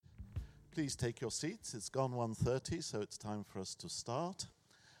Please take your seats. It's gone 1:30, so it's time for us to start.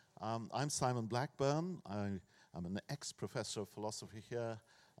 I'm Simon Blackburn. I am an ex-professor of philosophy here,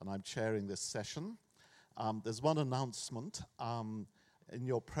 and I'm chairing this session. There's one announcement. In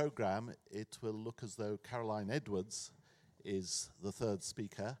your program, it will look as though Caroline Edwards is the third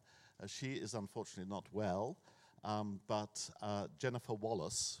speaker. She is unfortunately not well, but Jennifer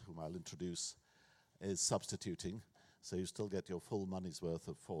Wallace, whom I'll introduce, is substituting. So you still get your full money's worth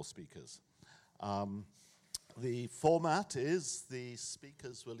of 4 speakers. The format is the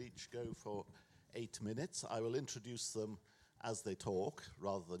speakers will each go for 8 minutes. I will introduce them as they talk,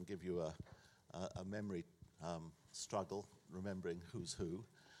 rather than give you a memory struggle, remembering who's who.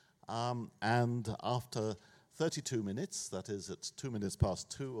 And after 32 minutes, that is at 2 minutes past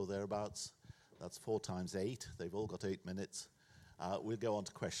 2 or thereabouts, that's 4 times 8, they've all got 8 minutes, we'll go on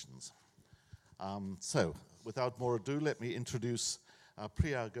to questions. So, without more ado, let me introduce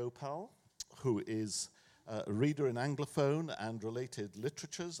Priya Gopal, who is a reader in Anglophone and related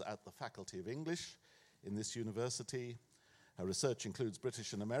literatures at the Faculty of English in this university. Her research includes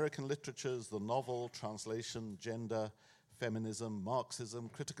British and American literatures, the novel, translation, gender, feminism, Marxism,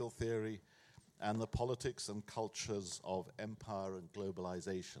 critical theory, and the politics and cultures of empire and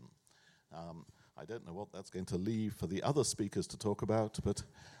globalization. I don't know what that's going to leave for the other speakers to talk about, but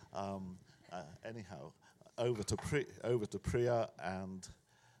anyhow, over to Priya, and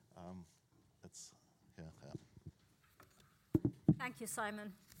it's here. Thank you,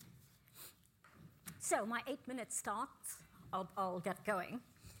 Simon. So my 8 minutes starts. I'll get going.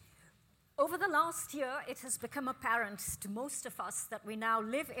 Over the last year, it has become apparent to most of us that we now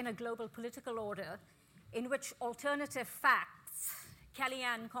live in a global political order in which alternative facts,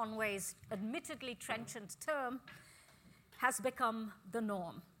 Kellyanne Conway's admittedly trenchant term, has become the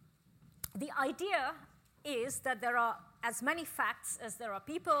norm. The idea is that there are as many facts as there are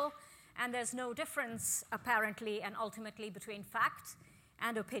people, and there's no difference, apparently and ultimately, between fact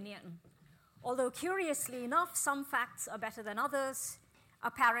and opinion. Although, curiously enough, some facts are better than others,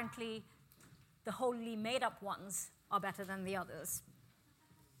 apparently the wholly made-up ones are better than the others.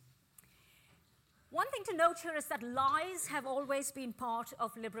 One thing to note here is that lies have always been part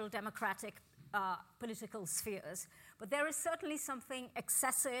of liberal democratic political spheres, but there is certainly something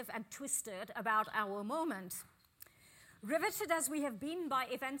excessive and twisted about our moment. Riveted as we have been by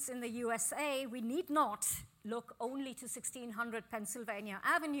events in the USA, we need not look only to 1600 Pennsylvania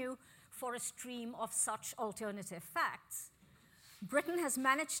Avenue for a stream of such alternative facts. Britain has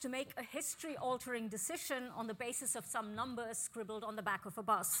managed to make a history-altering decision on the basis of some numbers scribbled on the back of a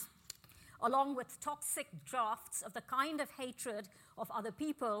bus, along with toxic drafts of the kind of hatred of other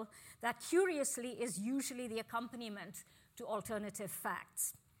people that, curiously, is usually the accompaniment to alternative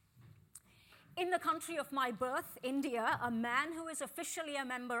facts. In the country of my birth, India, a man who is officially a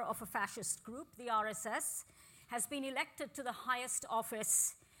member of a fascist group, the RSS, has been elected to the highest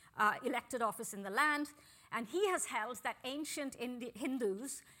elected office in the land, and he has held that ancient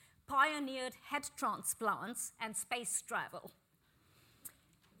Hindus pioneered head transplants and space travel.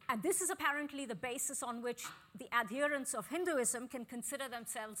 And this is apparently the basis on which the adherents of Hinduism can consider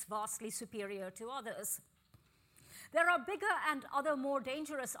themselves vastly superior to others. There are bigger and other more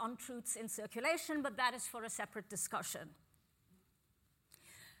dangerous untruths in circulation, but that is for a separate discussion.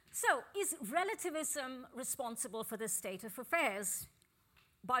 So, is relativism responsible for this state of affairs?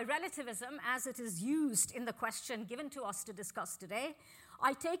 By relativism, as it is used in the question given to us to discuss today,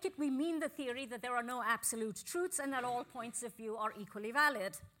 I take it we mean the theory that there are no absolute truths and that all points of view are equally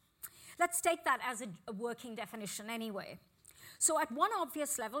valid. Let's take that as a working definition anyway. So at one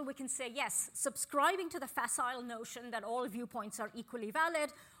obvious level, we can say, yes, subscribing to the facile notion that all viewpoints are equally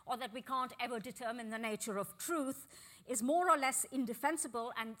valid or that we can't ever determine the nature of truth is more or less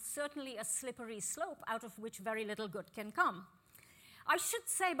indefensible and certainly a slippery slope out of which very little good can come. I should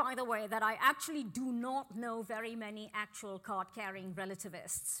say, by the way, that I actually do not know very many actual card-carrying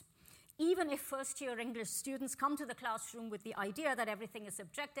relativists. Even if first-year English students come to the classroom with the idea that everything is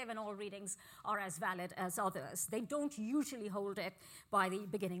subjective and all readings are as valid as others, they don't usually hold it by the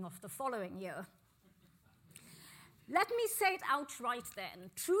beginning of the following year. Let me say it outright then.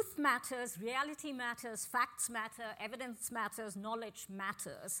 Truth matters, reality matters, facts matter, evidence matters, knowledge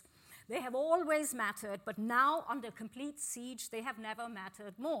matters. They have always mattered, but now, under complete siege, they have never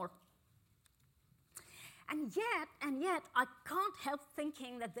mattered more. And yet, I can't help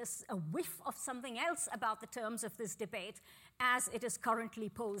thinking that there's a whiff of something else about the terms of this debate as it is currently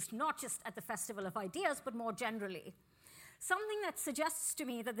posed, not just at the Festival of Ideas, but more generally. Something that suggests to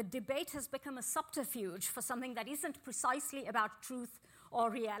me that the debate has become a subterfuge for something that isn't precisely about truth or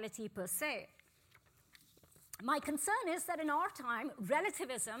reality per se. My concern is that in our time,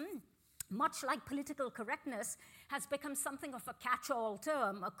 relativism much like political correctness, has become something of a catch-all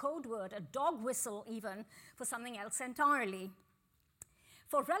term, a code word, a dog whistle even, for something else entirely.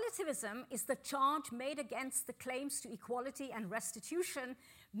 For relativism is the charge made against the claims to equality and restitution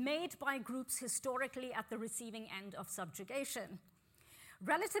made by groups historically at the receiving end of subjugation.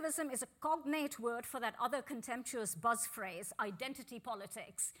 Relativism is a cognate word for that other contemptuous buzz phrase, identity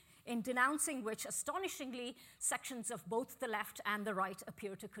politics, in denouncing which, astonishingly, sections of both the left and the right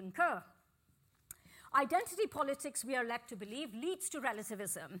appear to concur. Identity politics, we are led to believe, leads to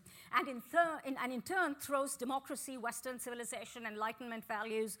relativism, and in turn throws democracy, Western civilization, Enlightenment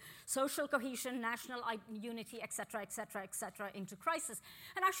values, social cohesion, national unity, etc., into crisis.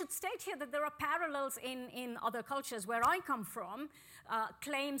 And I should state here that there are parallels in other cultures. Where I come from,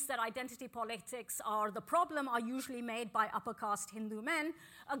 claims that identity politics are the problem are usually made by upper caste Hindu men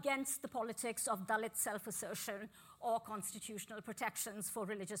against the politics of Dalit self-assertion or constitutional protections for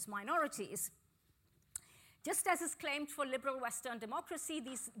religious minorities. Just as is claimed for liberal Western democracy,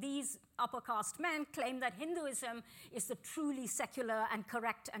 these upper caste men claim that Hinduism is the truly secular and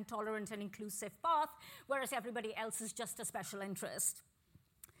correct and tolerant and inclusive path, whereas everybody else is just a special interest.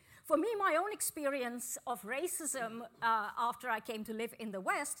 For me, my own experience of racism after I came to live in the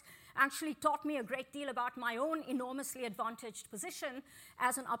West actually taught me a great deal about my own enormously advantaged position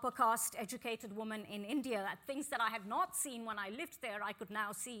as an upper caste educated woman in India. Things that I had not seen when I lived there, I could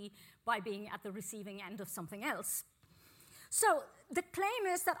now see by being at the receiving end of something else. So the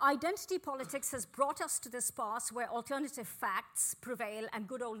claim is that identity politics has brought us to this pass where alternative facts prevail and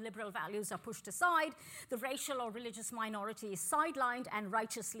good old liberal values are pushed aside. The racial or religious minority is sidelined and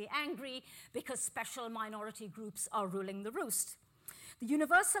righteously angry because special minority groups are ruling the roost. The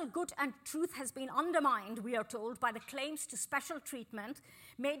universal good and truth has been undermined, we are told, by the claims to special treatment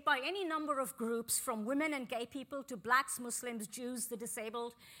made by any number of groups, from women and gay people to blacks, Muslims, Jews, the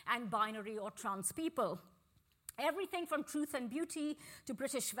disabled, and binary or trans people. Everything from truth and beauty to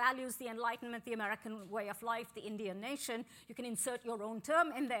British values, the Enlightenment, the American way of life, the Indian nation, you can insert your own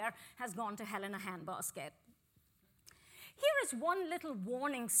term in there, has gone to hell in a handbasket. Here is one little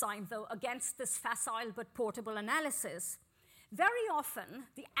warning sign, though, against this facile but portable analysis. Very often,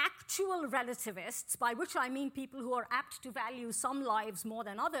 the actual relativists, by which I mean people who are apt to value some lives more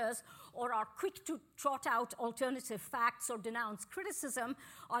than others, or are quick to trot out alternative facts or denounce criticism,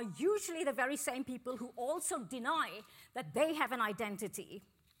 are usually the very same people who also deny that they have an identity.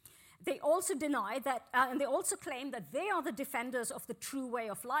 They also deny that, and they also claim that they are the defenders of the true way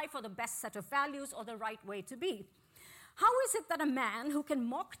of life, or the best set of values, or the right way to be. How is it that a man who can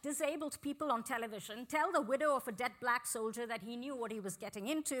mock disabled people on television, tell the widow of a dead black soldier that he knew what he was getting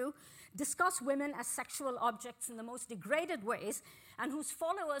into, discuss women as sexual objects in the most degraded ways, and whose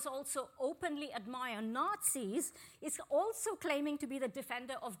followers also openly admire Nazis, is also claiming to be the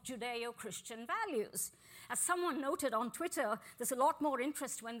defender of Judeo-Christian values? As someone noted on Twitter, there's a lot more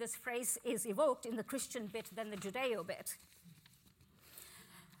interest when this phrase is evoked in the Christian bit than the Judeo bit.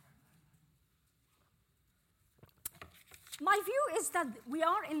 My view is that we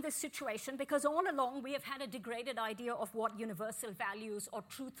are in this situation because all along we have had a degraded idea of what universal values or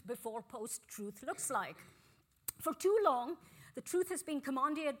truth before post-truth looks like. For too long, the truth has been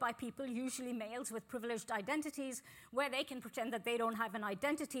commandeered by people, usually males with privileged identities, where they can pretend that they don't have an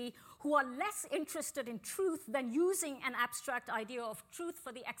identity, who are less interested in truth than using an abstract idea of truth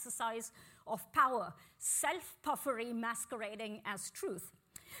for the exercise of power, self-puffery masquerading as truth.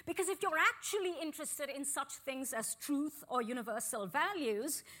 Because if you're actually interested in such things as truth or universal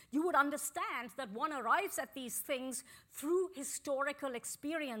values, you would understand that one arrives at these things through historical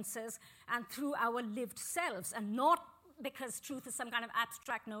experiences and through our lived selves, and not because truth is some kind of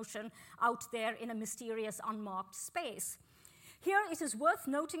abstract notion out there in a mysterious, unmarked space. Here it is worth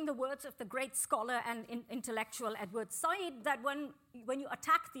noting the words of the great scholar and intellectual Edward Said, that when you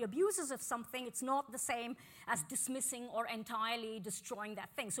attack the abuses of something, it's not the same as dismissing or entirely destroying that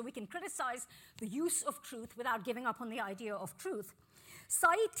thing. So we can criticize the use of truth without giving up on the idea of truth. Said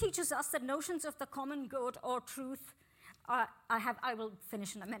teaches us that notions of the common good or truth, I will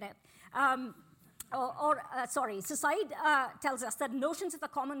finish in a minute. So Said tells us that notions of the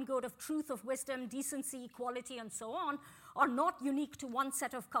common good, of truth, of wisdom, decency, equality, and so on, are not unique to one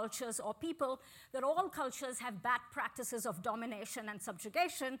set of cultures or people, that all cultures have bad practices of domination and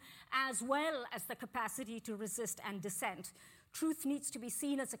subjugation, as well as the capacity to resist and dissent. Truth needs to be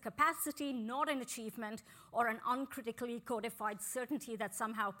seen as a capacity, not an achievement, or an uncritically codified certainty that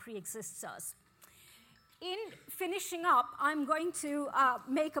somehow pre-exists us. In finishing up, I'm going to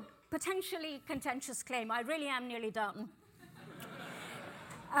make a potentially contentious claim. I really am nearly done.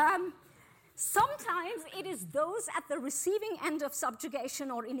 Sometimes it is those at the receiving end of subjugation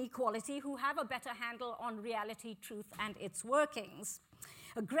or inequality who have a better handle on reality, truth, and its workings.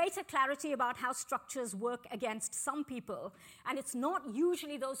 A greater clarity about how structures work against some people, and it's not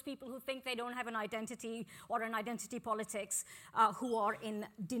usually those people who think they don't have an identity or an identity politics who are in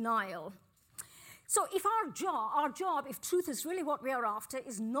denial. So if our job, if truth is really what we are after,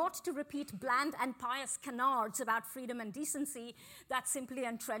 is not to repeat bland and pious canards about freedom and decency that simply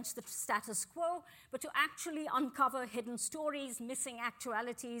entrench the status quo, but to actually uncover hidden stories, missing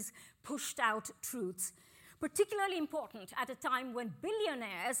actualities, pushed out truths. Particularly important at a time when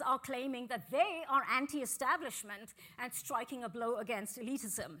billionaires are claiming that they are anti-establishment and striking a blow against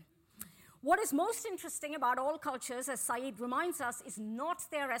elitism. What is most interesting about all cultures, as Said reminds us, is not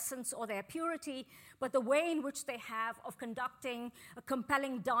their essence or their purity, but the way in which they have of conducting a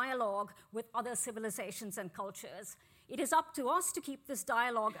compelling dialogue with other civilizations and cultures. It is up to us to keep this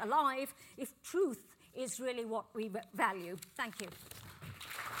dialogue alive if truth is really what we value. Thank you.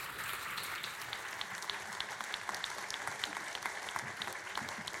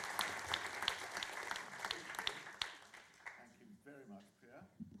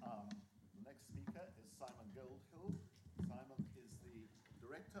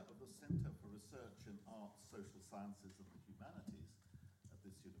 Social Sciences and the Humanities at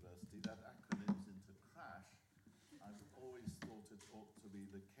this university. That acronym's into CRASH. I've always thought it ought to be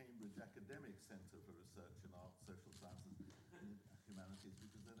the Cambridge Academic Centre for Research in Art, Social Sciences and Humanities,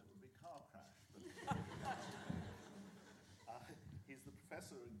 because then it would be car crash. But, he's the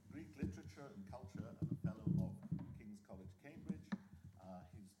professor in Greek literature and culture and a fellow of King's College, Cambridge.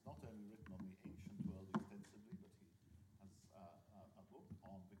 He's not only written on the ancient world extensively, but he has a book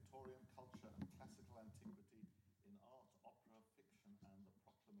on Victorian culture and classical antiquity in art, opera, fiction, and the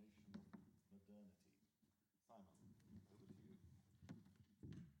proclamation of modernity. Simon, over to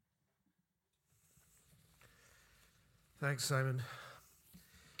you. Thanks, Simon.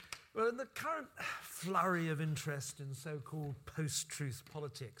 Well, in the current flurry of interest in so-called post-truth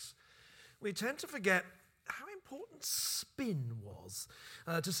politics, we tend to forget how important spin was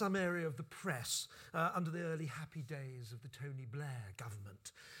to some area of the press under the early happy days of the Tony Blair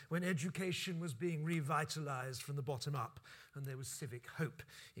government, when education was being revitalized from the bottom up and there was civic hope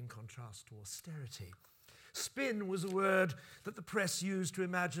in contrast to austerity. Spin was a word that the press used to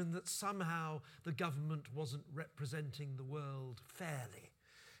imagine that somehow the government wasn't representing the world fairly,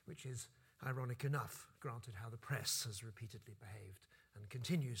 which is ironic enough, granted how the press has repeatedly behaved and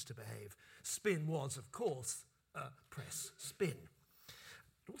continues to behave. Spin was, of course, press spin.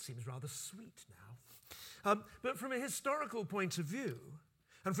 It all seems rather sweet now. But from a historical point of view,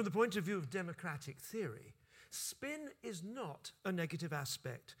 and from the point of view of democratic theory, spin is not a negative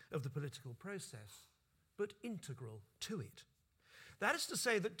aspect of the political process, but integral to it. That is to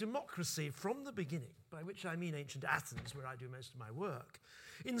say that democracy from the beginning, by which I mean ancient Athens, where I do most of my work,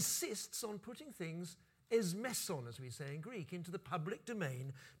 insists on putting things es meson, as we say in Greek, into the public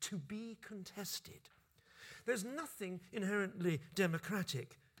domain to be contested. There's nothing inherently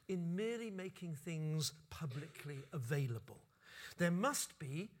democratic in merely making things publicly available. There must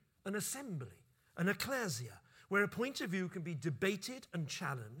be an assembly, an ecclesia, where a point of view can be debated and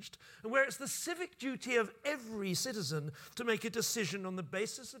challenged, and where it's the civic duty of every citizen to make a decision on the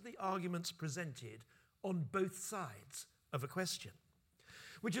basis of the arguments presented on both sides of a question.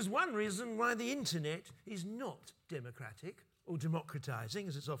 Which is one reason why the internet is not democratic or democratizing,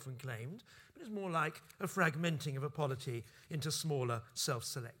 as it's often claimed, but is more like a fragmenting of a polity into smaller,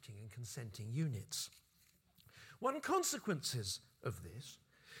 self-selecting and consenting units. One consequence of this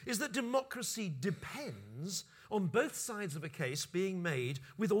is that democracy depends on both sides of a case being made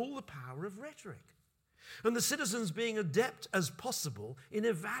with all the power of rhetoric, and the citizens being adept as possible in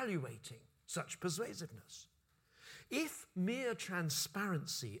evaluating such persuasiveness. If mere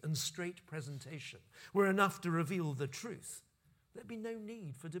transparency and straight presentation were enough to reveal the truth, there'd be no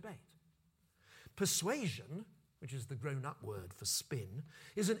need for debate. Persuasion, which is the grown-up word for spin,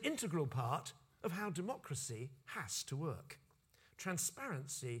 is an integral part of how democracy has to work.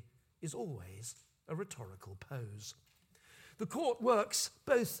 Transparency is always a rhetorical pose. The court works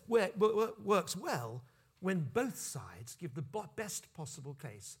well when both sides give the best possible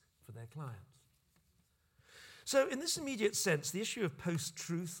case for their clients. So in this immediate sense, the issue of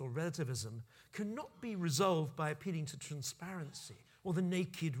post-truth or relativism cannot be resolved by appealing to transparency or the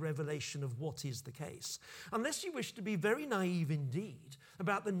naked revelation of what is the case, unless you wish to be very naive indeed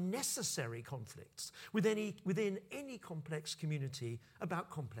about the necessary conflicts within any complex community about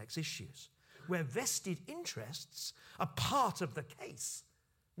complex issues, where vested interests are part of the case,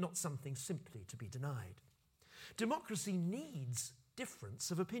 not something simply to be denied. Democracy needs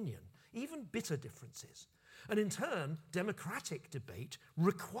difference of opinion, even bitter differences. And in turn, democratic debate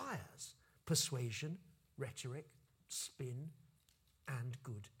requires persuasion, rhetoric, spin, and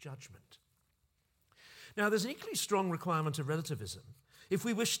good judgment. Now, there's an equally strong requirement of relativism if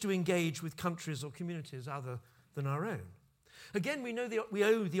we wish to engage with countries or communities other than our own. Again, we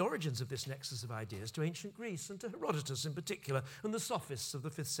owe the origins of this nexus of ideas to ancient Greece and to Herodotus in particular and the sophists of the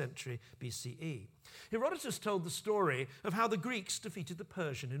 5th century BCE. Herodotus told the story of how the Greeks defeated the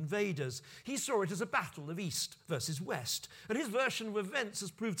Persian invaders. He saw it as a battle of East versus West, and his version of events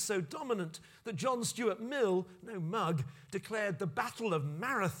has proved so dominant that John Stuart Mill, no mug, declared the Battle of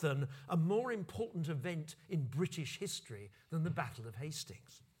Marathon a more important event in British history than the Battle of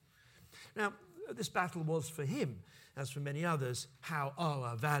Hastings. Now, this battle was for him, as for many others, how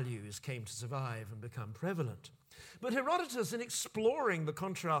our values came to survive and become prevalent. But Herodotus, in exploring the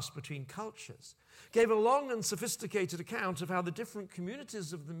contrast between cultures, gave a long and sophisticated account of how the different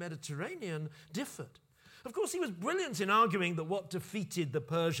communities of the Mediterranean differed. Of course, he was brilliant in arguing that what defeated the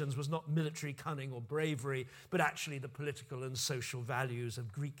Persians was not military cunning or bravery, but actually the political and social values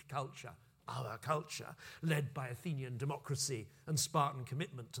of Greek culture, our culture, led by Athenian democracy and Spartan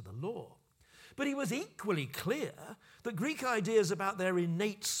commitment to the law. But he was equally clear that Greek ideas about their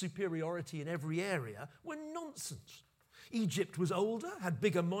innate superiority in every area were nonsense. Egypt was older, had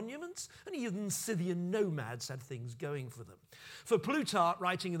bigger monuments, and even Scythian nomads had things going for them. For Plutarch,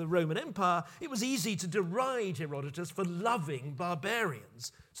 writing in the Roman Empire, it was easy to deride Herodotus for loving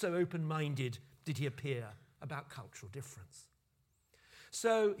barbarians. So open-minded did he appear about cultural difference.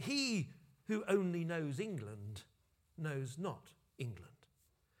 So he who only knows England knows not England.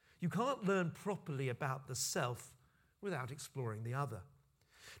 You can't learn properly about the self without exploring the other.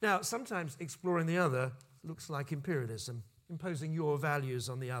 Now, sometimes exploring the other looks like imperialism, imposing your values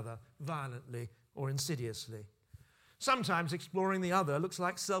on the other violently or insidiously. Sometimes exploring the other looks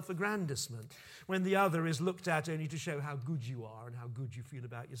like self-aggrandizement, when the other is looked at only to show how good you are and how good you feel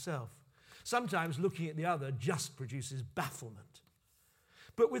about yourself. Sometimes looking at the other just produces bafflement.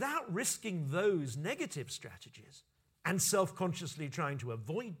 But without risking those negative strategies, and self-consciously trying to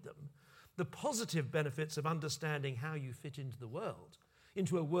avoid them, the positive benefits of understanding how you fit into the world,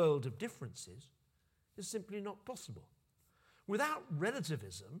 into a world of differences, is simply not possible. Without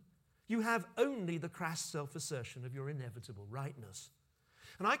relativism, you have only the crass self-assertion of your inevitable rightness.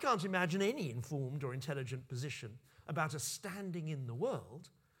 And I can't imagine any informed or intelligent position about a standing in the world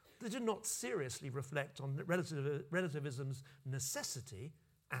that did not seriously reflect on relativism's necessity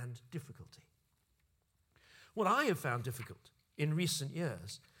and difficulty. What I have found difficult in recent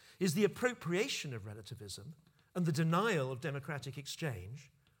years is the appropriation of relativism and the denial of democratic exchange,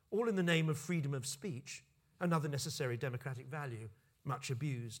 all in the name of freedom of speech, another necessary democratic value, much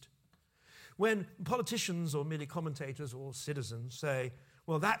abused. When politicians or merely commentators or citizens say,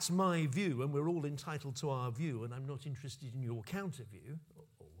 well, that's my view and we're all entitled to our view and I'm not interested in your counter view,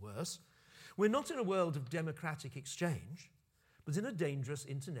 or worse, we're not in a world of democratic exchange, but in a dangerous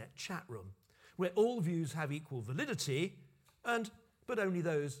internet chat room, where all views have equal validity, but only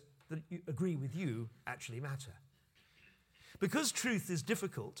those that agree with you actually matter. Because truth is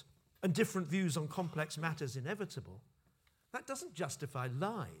difficult and different views on complex matters inevitable, that doesn't justify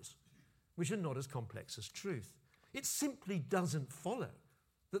lies, which are not as complex as truth. It simply doesn't follow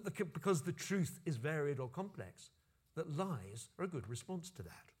that because the truth is varied or complex, that lies are a good response to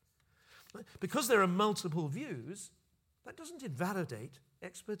that. Because there are multiple views, that doesn't invalidate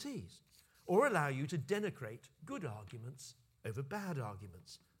expertise, or allow you to denigrate good arguments over bad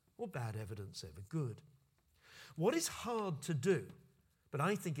arguments, or bad evidence over good. What is hard to do, but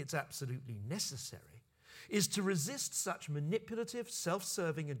I think it's absolutely necessary, is to resist such manipulative,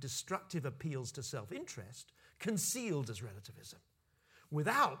 self-serving and destructive appeals to self-interest concealed as relativism,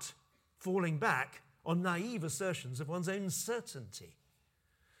 without falling back on naive assertions of one's own certainty.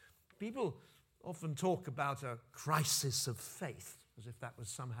 People often talk about a crisis of faith, as if that was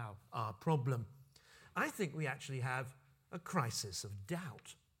somehow our problem. I think we actually have a crisis of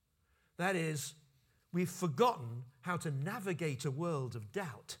doubt. That is, we've forgotten how to navigate a world of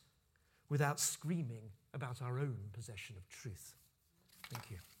doubt without screaming about our own possession of truth.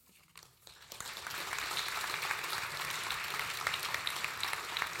 Thank you.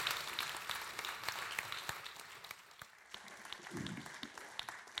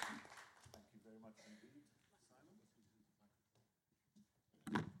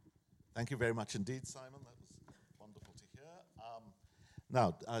 Thank you very much indeed, Simon. That was wonderful to hear.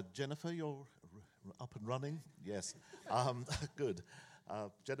 Now, Jennifer, you're up and running? Yes. Good.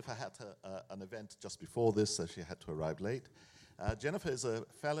 Jennifer had an event just before this, so she had to arrive late. Jennifer is a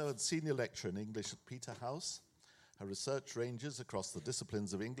fellow and senior lecturer in English at Peterhouse. Her research ranges across the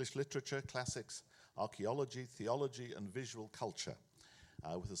disciplines of English literature, classics, archaeology, theology, and visual culture,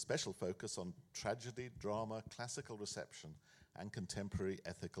 with a special focus on tragedy, drama, classical reception, and contemporary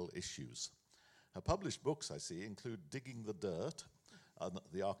ethical issues. Her published books, I see, include Digging the Dirt,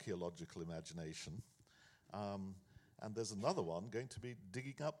 The Archaeological Imagination, and there's another one going to be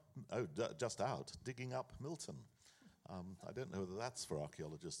Digging Up Milton. I don't know whether that's for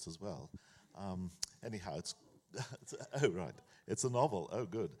archaeologists as well. Anyhow, oh, right, it's a novel. Oh,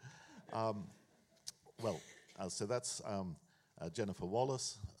 good. So that's Jennifer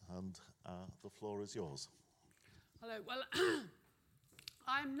Wallace, and the floor is yours. Hello. Well,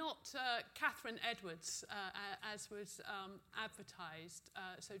 I'm not Catherine Edwards, as was advertised.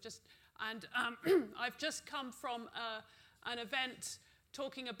 I've just come from an event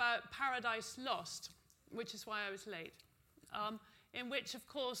talking about Paradise Lost, which is why I was late, in which, of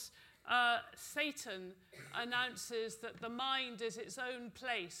course, Satan announces that the mind is its own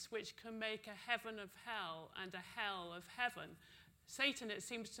place, which can make a heaven of hell and a hell of heaven. Satan, it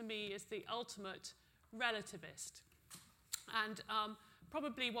seems to me, is the ultimate relativist. And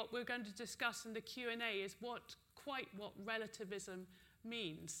probably what we're going to discuss in the Q&A is what relativism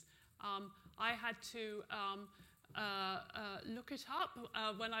means. I had to look it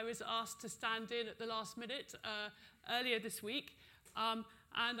up when I was asked to stand in at the last minute earlier this week.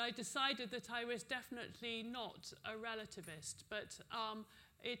 And I decided that I was definitely not a relativist, but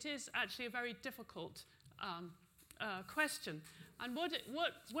it is actually a very difficult question. And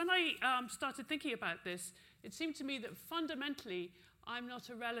when I started thinking about this, it seemed to me that fundamentally I'm not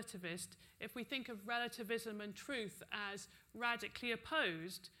a relativist if we think of relativism and truth as radically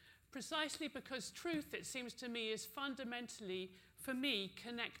opposed, precisely because truth, it seems to me, is fundamentally, for me,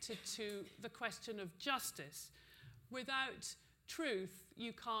 connected to the question of justice. Without truth,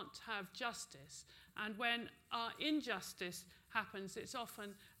 you can't have justice. And when injustice happens, it's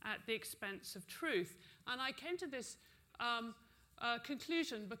often at the expense of truth. And I came to this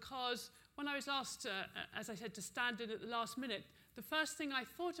conclusion because when I was asked, as I said, to stand in at the last minute, the first thing I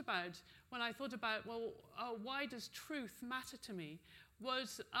thought about when I thought about, why does truth matter to me,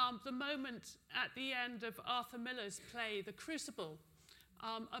 was the moment at the end of Arthur Miller's play, The Crucible,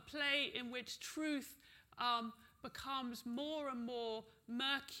 a play in which truth becomes more and more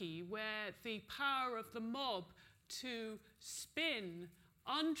murky, where the power of the mob to spin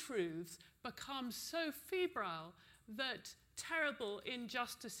untruths becomes so febrile that terrible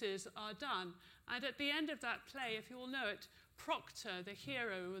injustices are done. And at the end of that play, if you all know it, Proctor, the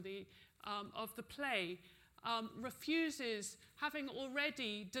hero of the play, refuses, having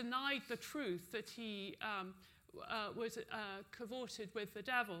already denied the truth that he was cavorted with the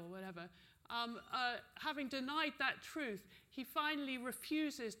devil or whatever, having denied that truth, he finally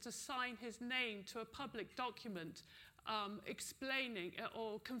refuses to sign his name to a public document explaining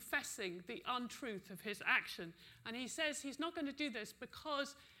or confessing the untruth of his action. And he says he's not going to do this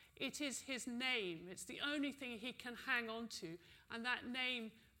because it is his name. It's the only thing he can hang on to. And that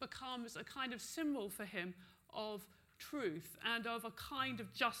name becomes a kind of symbol for him of truth and of a kind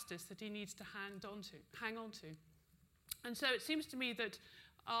of justice that he needs to hang on to. And so it seems to me that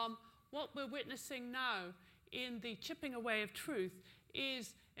what we're witnessing now in the chipping away of truth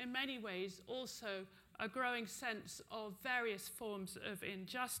is, in many ways, also a growing sense of various forms of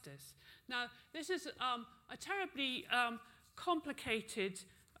injustice. Now, this is a terribly complicated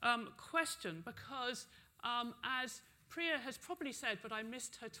question because, as Priya has probably said, but I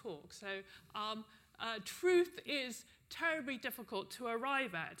missed her talk, so truth is terribly difficult to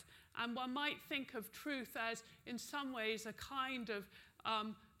arrive at. And one might think of truth as, in some ways, a kind of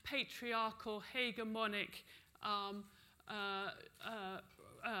patriarchal, hegemonic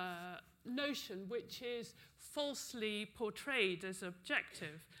notion which is falsely portrayed as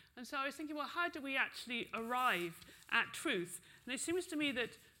objective. And so I was thinking, well, how do we actually arrive at truth? And it seems to me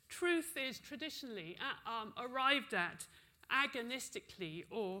that truth is traditionally arrived at agonistically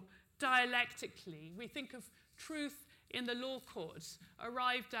or dialectically. We think of truth in the law courts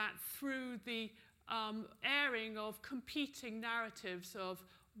arrived at through the airing of competing narratives of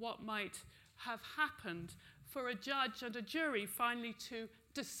what might have happened for a judge and a jury finally to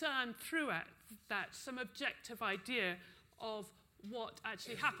discern through that some objective idea of what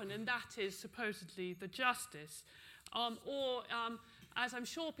actually happened, and that is supposedly the justice. As I'm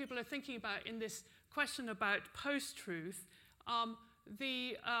sure people are thinking about in this question about post-truth,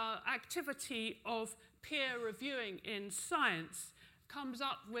 the activity of peer reviewing in science comes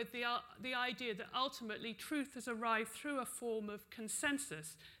up with the idea that ultimately truth has arrived through a form of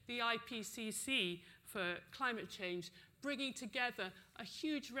consensus. The IPCC for climate change bringing together a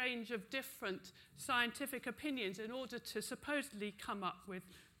huge range of different scientific opinions in order to supposedly come up with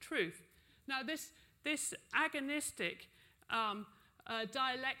truth. Now, this agonistic,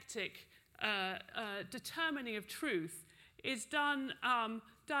 dialectic determining of truth is done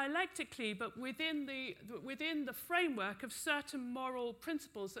dialectically, but within the framework of certain moral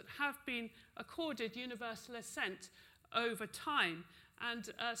principles that have been accorded universal assent over time. And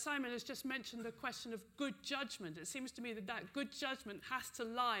Simon has just mentioned the question of good judgment. It seems to me that good judgment has to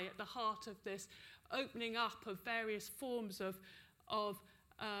lie at the heart of this opening up of various forms of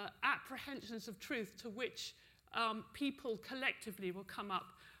apprehensions of truth to which people collectively will come up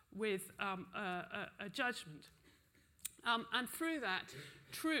with a judgment. And through that,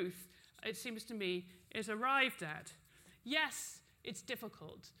 truth, it seems to me, is arrived at. Yes, it's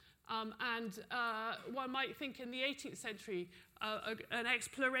difficult. And one might think in the 18th century, an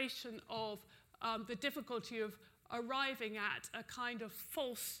exploration of the difficulty of arriving at a kind of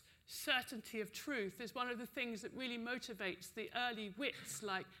false certainty of truth is one of the things that really motivates the early wits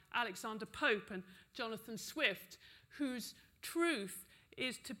like Alexander Pope and Jonathan Swift, whose truth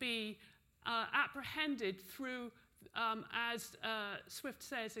is to be apprehended through, as Swift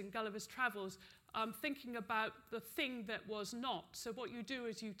says in Gulliver's Travels, thinking about the thing that was not. So what you do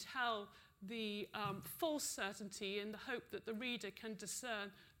is you tell the false certainty in the hope that the reader can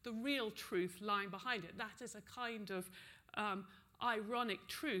discern the real truth lying behind it. That is a kind of ironic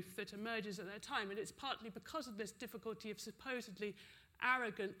truth that emerges at that time, and it's partly because of this difficulty of supposedly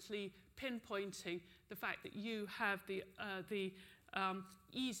arrogantly pinpointing the fact that you have the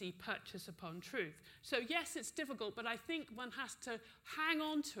easy purchase upon truth. So yes, it's difficult, but I think one has to hang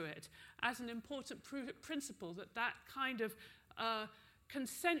on to it as an important principle, that kind of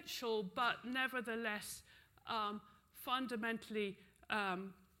consensual but nevertheless fundamentally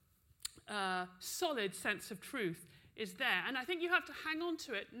solid sense of truth is there. And I think you have to hang on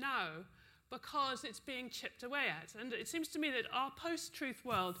to it now because it's being chipped away at. And it seems to me that our post-truth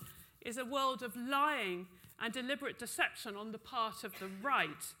world is a world of lying and deliberate deception on the part of the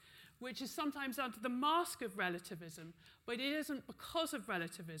right, which is sometimes under the mask of relativism, but it isn't because of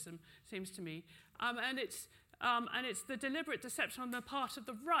relativism, seems to me. And it's the deliberate deception on the part of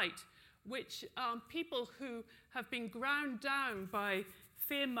the right, which people who have been ground down by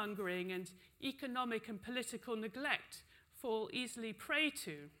fear-mongering and economic and political neglect fall easily prey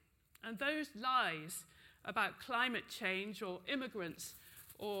to. And those lies about climate change or immigrants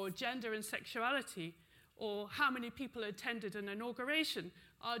or gender and sexuality or how many people attended an inauguration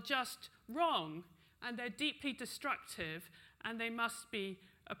are just wrong, and they're deeply destructive, and they must be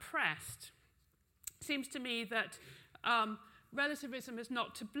oppressed. It seems to me that relativism is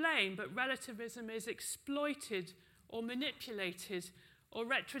not to blame, but relativism is exploited or manipulated or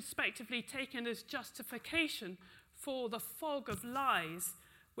retrospectively taken as justification for the fog of lies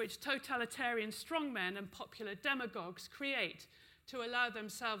which totalitarian strongmen and popular demagogues create to allow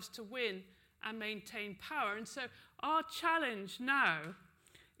themselves to win and maintain power. And so our challenge now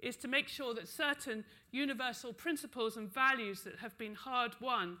is to make sure that certain universal principles and values that have been hard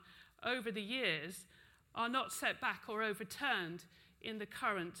won over the years are not set back or overturned in the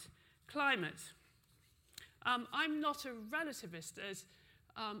current climate. I'm not a relativist, as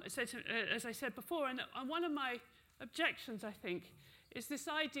I said before, and one of my objections, I think, is this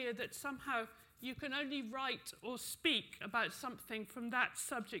idea that somehow you can only write or speak about something from that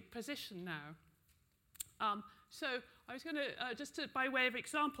subject position now. So I was going to, by way of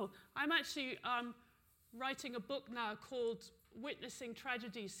example, I'm actually writing a book now called Witnessing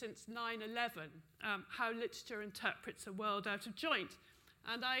Tragedy Since 9/11, How Literature Interprets a World Out of Joint.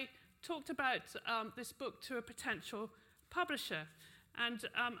 And I talked about this book to a potential publisher. And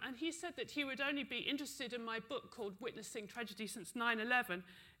he said that he would only be interested in my book called Witnessing Tragedy Since 9/11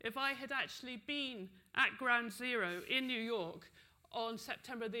 if I had actually been at Ground Zero in New York on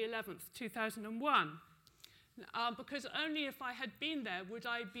September the 11th, 2001. Because only if I had been there would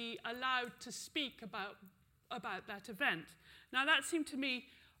I be allowed to speak about that event. Now that seemed to me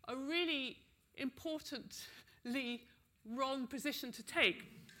a really importantly wrong position to take,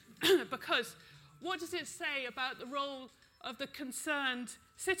 because what does it say about the role of the concerned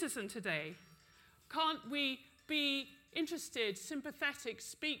citizen today? Can't we be interested, sympathetic,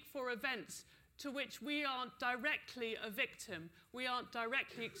 speak for events to which we aren't directly a victim, we haven't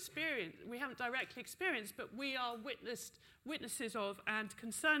directly experienced, but we are witnesses of and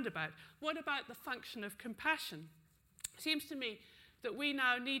concerned about? What about the function of compassion? It seems to me that we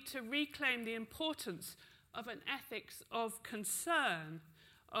now need to reclaim the importance of an ethics of concern,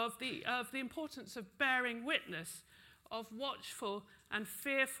 of the importance of bearing witness, of watchful and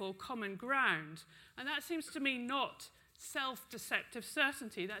fearful common ground. And that seems to me not self-deceptive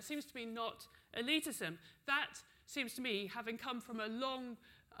certainty. That seems to be not elitism. That seems to me, having come from a long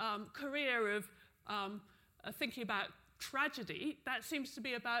career of thinking about tragedy, that seems to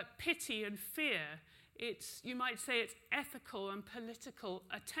be about pity and fear. You might say it's ethical and political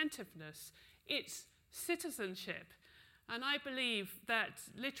attentiveness. It's citizenship. And I believe that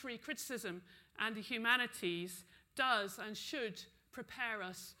literary criticism and the humanities does and should prepare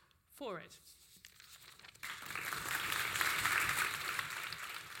us for it.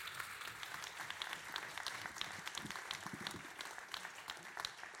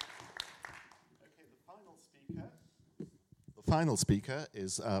 Okay, the final speaker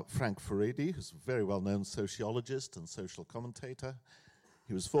is Frank Furedi, who's a very well-known sociologist and social commentator.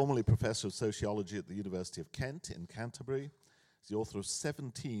 He was formerly professor of sociology at the University of Kent in Canterbury. He's the author of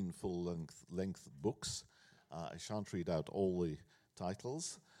 17 full-length books. I shan't read out all the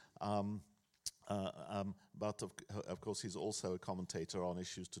titles. But of course, he's also a commentator on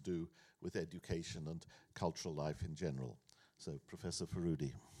issues to do with education and cultural life in general. So, Professor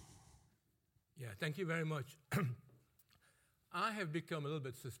Furedi. Yeah, thank you very much. I have become a little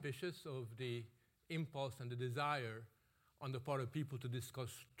bit suspicious of the impulse and the desire on the part of people to discuss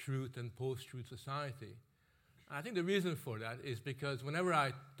truth and post-truth society. And I think the reason for that is because whenever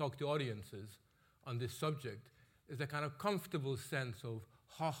I talk to audiences on this subject, there's a kind of comfortable sense of,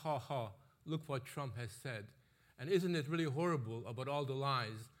 ha, ha, ha, look what Trump has said. And isn't it really horrible about all the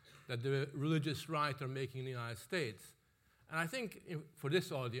lies that the religious right are making in the United States? And I think for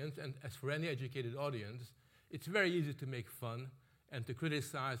this audience, and as for any educated audience, it's very easy to make fun and to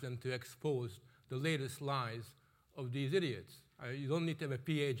criticize and to expose the latest lies of these idiots. You don't need to have a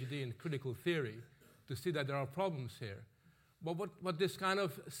PhD in critical theory to see that there are problems here. But what this kind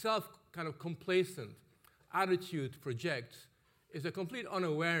of complacent attitude projects is a complete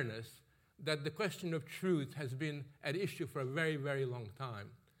unawareness that the question of truth has been at issue for a very, very long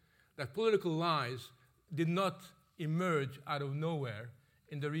time. That political lies did not emerge out of nowhere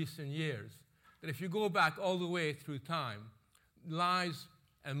in the recent years. That if you go back all the way through time, lies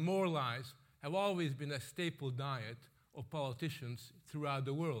and more lies have always been a staple diet of politicians throughout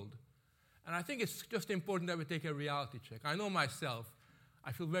the world. And I think it's just important that we take a reality check. I know myself,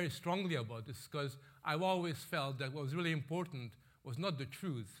 I feel very strongly about this because I've always felt that what was really important was not the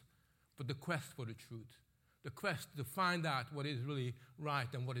truth, but the quest for the truth. The quest to find out what is really right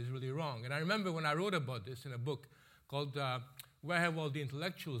and what is really wrong. And I remember when I wrote about this in a book called Where Have All the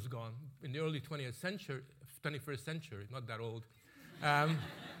Intellectuals Gone? In the early 21st century, not that old.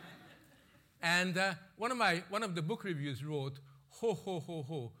 And one of the book reviews wrote, ho, ho, ho,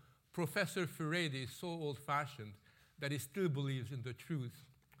 ho, Professor Furedi is so old-fashioned that he still believes in the truth.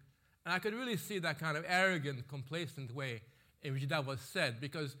 And I could really see that kind of arrogant, complacent way in which that was said,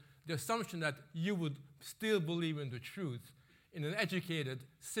 because the assumption that you would still believe in the truth in an educated,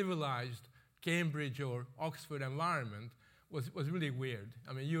 civilized Cambridge or Oxford environment was really weird.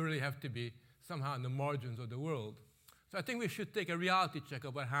 I mean, you really have to be somehow in the margins of the world. So I think we should take a reality check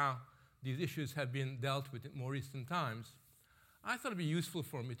about how these issues have been dealt with in more recent times. I thought it would be useful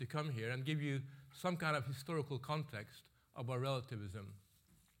for me to come here and give you some kind of historical context about relativism,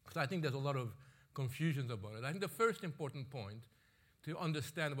 because I think there's a lot of confusions about it. I think the first important point to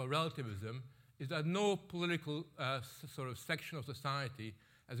understand about relativism is that no political sort of section of society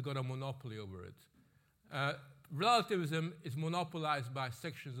has got a monopoly over it. Relativism is monopolized by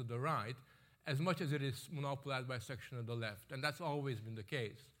sections of the right as much as it is monopolized by sections of the left, and that's always been the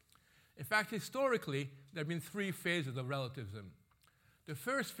case. In fact, historically, there have been three phases of relativism. The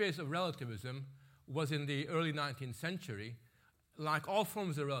first phase of relativism was in the early 19th century, like all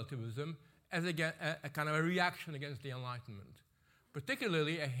forms of relativism, as a kind of a reaction against the Enlightenment,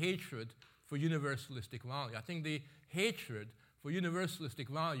 particularly a hatred for universalistic value. I think the hatred for universalistic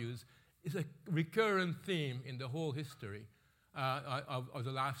values is a recurrent theme in the whole history of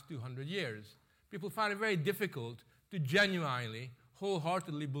the last 200 years. People find it very difficult to genuinely,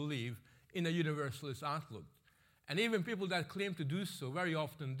 wholeheartedly believe in a universalist outlook. And even people that claim to do so very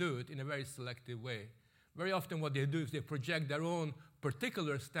often do it in a very selective way. Very often what they do is they project their own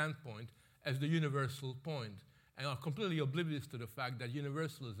particular standpoint as the universal point and are completely oblivious to the fact that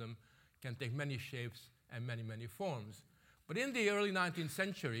universalism can take many shapes and many, many forms. But in the early 19th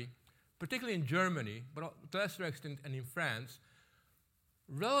century, particularly in Germany, but to a lesser extent and in France,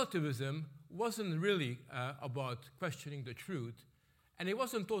 relativism wasn't really about questioning the truth, and it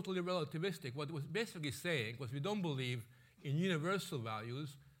wasn't totally relativistic. What it was basically saying was we don't believe in universal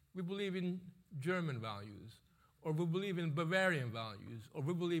values, we believe in German values, or we believe in Bavarian values, or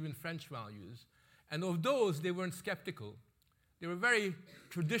we believe in French values. And of those, they weren't skeptical. They were very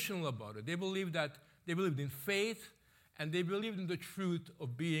traditional about it. They believed in faith, and they believed in the truth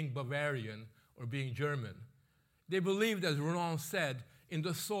of being Bavarian or being German. They believed, as Roland said, in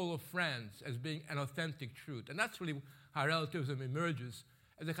the soul of France as being an authentic truth. And that's really how relativism emerges,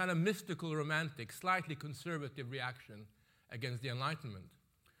 as a kind of mystical, romantic, slightly conservative reaction against the Enlightenment.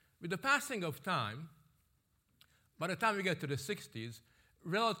 With the passing of time, by the time we get to the 60s,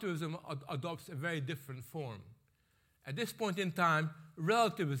 relativism adopts a very different form. At this point in time,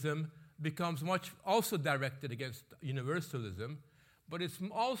 relativism becomes much also directed against universalism, but it's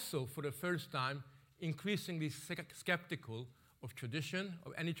also, for the first time, increasingly skeptical of tradition,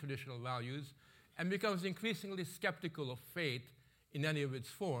 of any traditional values, and becomes increasingly skeptical of faith in any of its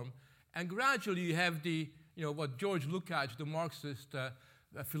form. And gradually you have what George Lukács, the Marxist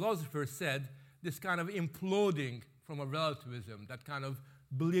philosopher, said, this kind of imploding from a relativism that kind of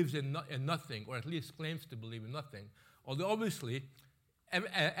believes in nothing, or at least claims to believe in nothing. Although obviously,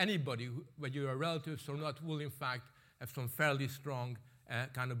 anybody, whether you're a relativist or not, will in fact have some fairly strong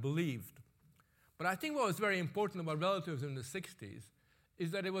kind of believed. But I think what was very important about relativism in the 60s is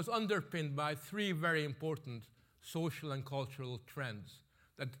that it was underpinned by three very important social and cultural trends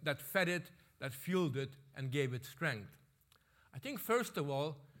that fed it, that fueled it, and gave it strength. I think, first of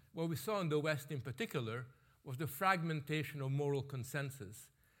all, what we saw in the West in particular was the fragmentation of moral consensus,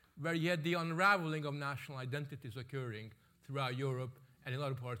 where you had the unraveling of national identities occurring throughout Europe and in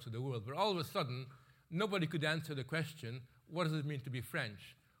other parts of the world, where all of a sudden, nobody could answer the question, what does it mean to be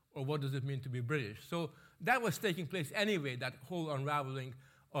French? Or what does it mean to be British? So that was taking place anyway, that whole unraveling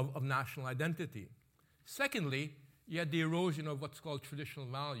of national identity. Secondly, you had the erosion of what's called traditional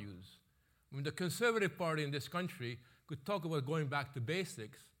values. I mean, the Conservative Party in this country could talk about going back to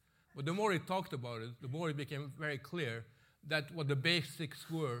basics, but the more it talked about it, the more it became very clear that what the basics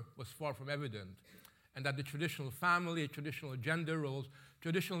were was far from evident, and that the traditional family, traditional gender roles,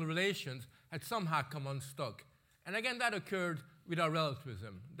 traditional relations had somehow come unstuck. And again, that occurred with our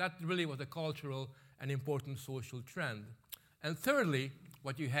relativism. That really was a cultural and important social trend. And thirdly,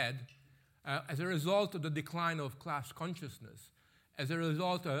 what you had, as a result of the decline of class consciousness, as a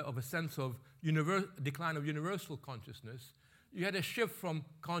result of a sense of decline of universal consciousness, you had a shift from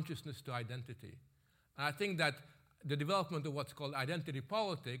consciousness to identity. And I think that the development of what's called identity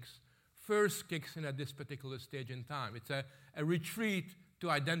politics first kicks in at this particular stage in time. It's a retreat to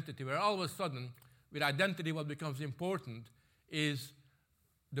identity, where all of a sudden, with identity, what becomes important is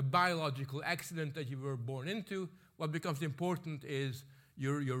the biological accident that you were born into. What becomes important is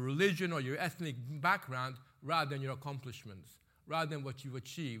your religion or your ethnic background rather than your accomplishments, rather than what you've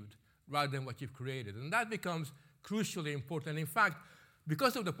achieved, rather than what you've created. And that becomes crucially important. And in fact,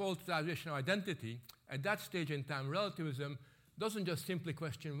 because of the politicization of identity, at that stage in time, relativism doesn't just simply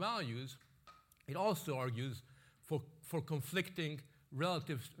question values, it also argues for conflicting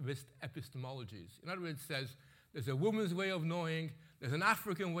relativist epistemologies. In other words, it says there's a woman's way of knowing, there's an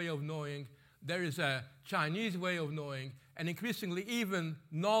African way of knowing, there is a Chinese way of knowing, and increasingly even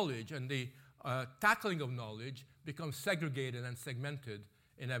knowledge and the tackling of knowledge becomes segregated and segmented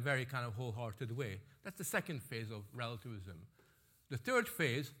in a very kind of wholehearted way. That's the second phase of relativism. The third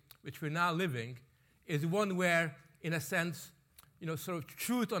phase, which we're now living, is one where, in a sense, sort of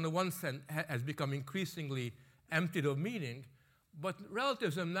truth on the one sense has become increasingly emptied of meaning, but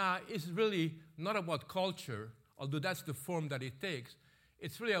relativism now is really not about culture, although that's the form that it takes.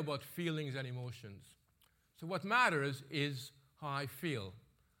 It's really about feelings and emotions. So what matters is how I feel.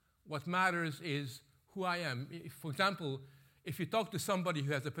 What matters is who I am. For example, if you talk to somebody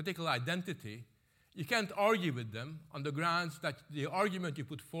who has a particular identity, you can't argue with them on the grounds that the argument you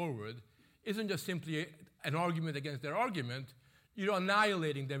put forward isn't just simply an argument against their argument, you're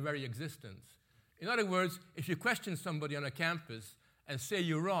annihilating their very existence. In other words, if you question somebody on a campus and say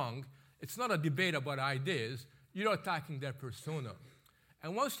you're wrong, it's not a debate about ideas, you're attacking their persona.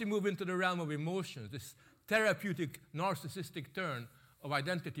 And once you move into the realm of emotions, this therapeutic, narcissistic turn of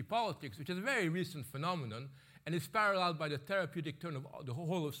identity politics, which is a very recent phenomenon, and is paralleled by the therapeutic turn of the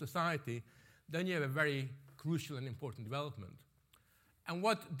whole of society, then you have a very crucial and important development. And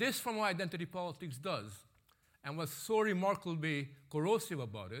what this form of identity politics does, and what's so remarkably corrosive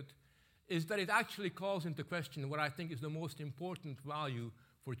about it, is that it actually calls into question what I think is the most important value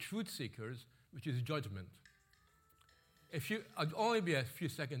for truth seekers, which is judgment. I'll only be a few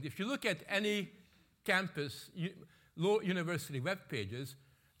seconds. If you look at any campus, university web pages,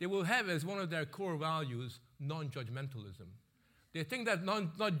 they will have as one of their core values non-judgmentalism. They think that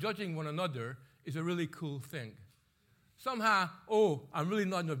not judging one another is a really cool thing. Somehow, I'm really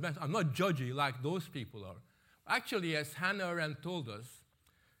not judgmental, I'm not judgy like those people are. Actually, as Hannah Arendt told us,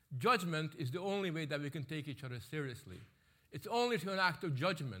 judgment is the only way that we can take each other seriously. It's only through an act of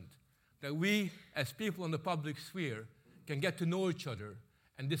judgment that we, as people in the public sphere, can get to know each other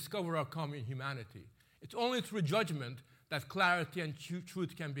and discover our common humanity. It's only through judgment that clarity and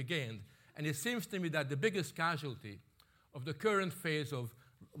truth can be gained. And it seems to me that the biggest casualty of the current phase of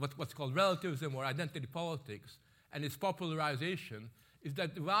what's called relativism or identity politics and its popularization is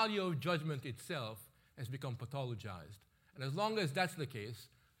that the value of judgment itself has become pathologized. And as long as that's the case,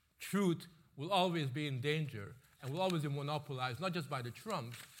 truth will always be in danger and will always be monopolized, not just by the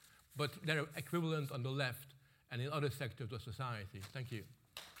Trumps, but their equivalent on the left and in other sectors of society. Thank you.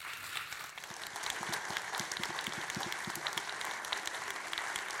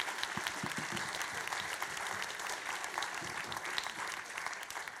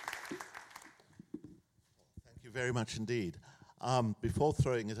 Thank you very much indeed. Before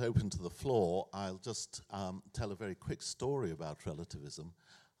throwing it open to the floor, I'll just tell a very quick story about relativism.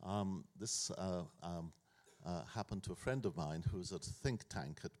 This happened to a friend of mine who was at a think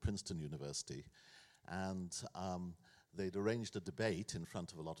tank at Princeton University, and they'd arranged a debate in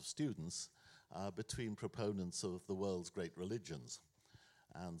front of a lot of students between proponents of the world's great religions.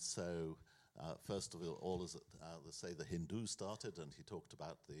 And so, first of all, as let's say the Hindu started, and he talked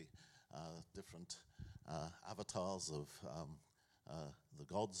about the different avatars of the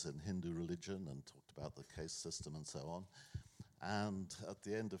gods in Hindu religion and talked about the caste system and so on. And at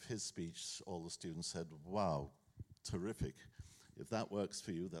the end of his speech, all the students said, "Wow, terrific. If that works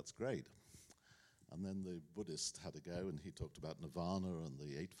for you, that's great." And then the Buddhist had a go, and he talked about nirvana and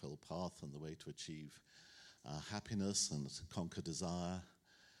the Eightfold Path and the way to achieve happiness and conquer desire.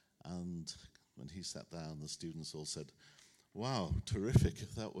 And when he sat down, the students all said, "Wow, terrific.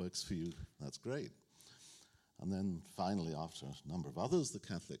 If that works for you, that's great." And then finally, after a number of others, the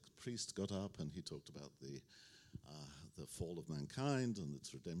Catholic priest got up and he talked about the fall of mankind and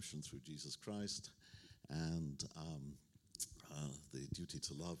its redemption through Jesus Christ and the duty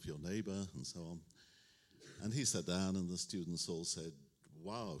to love your neighbor and so on. And he sat down and the students all said,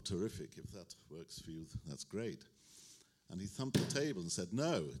 "Wow, terrific. If that works for you, that's great." And he thumped the table and said,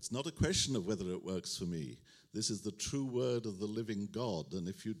 "No, it's not a question of whether it works for me. This is the true word of the living God, and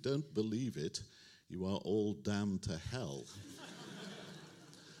if you don't believe it, you are all damned to hell."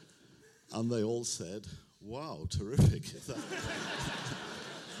 And they all said, "Wow, terrific."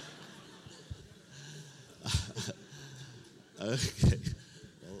 Okay,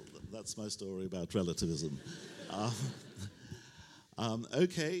 well, that's my story about relativism.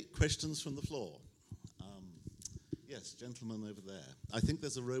 Okay, questions from the floor. Yes, gentleman over there. I think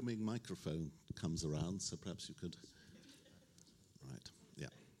there's a roaming microphone comes around, so perhaps you could... Right, yeah,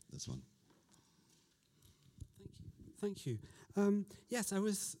 this one. Thank you. Yes, I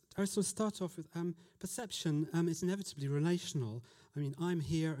was going to start off with perception is inevitably relational. I mean, I'm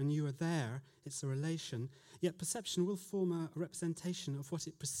here and you are there. It's a relation. Yet perception will form a representation of what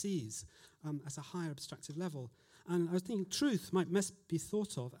it perceives at a higher abstractive level. And I was thinking truth might best be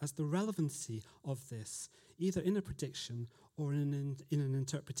thought of as the relevancy of this, either in a prediction or in an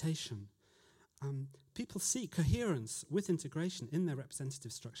interpretation. People seek coherence with integration in their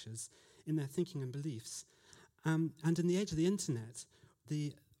representative structures, in their thinking and beliefs. And in the age of the internet,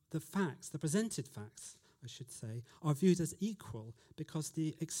 the facts, the presented facts, I should say, are viewed as equal because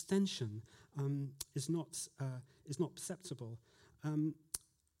the extension is not perceptible.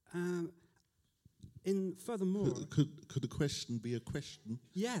 Furthermore, could a question be a question?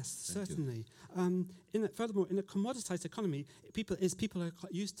 Yes, Thank certainly. Furthermore, in a commoditized economy, people are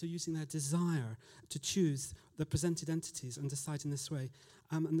used to using their desire to choose the presented entities and decide in this way.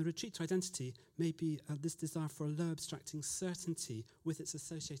 And the retreat to identity may be this desire for a low abstracting certainty with its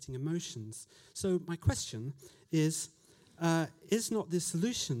associating emotions. So my question is not the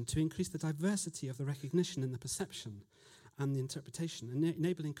solution to increase the diversity of the recognition in the perception and the interpretation,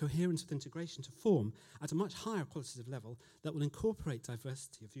 enabling coherence with integration to form at a much higher qualitative level that will incorporate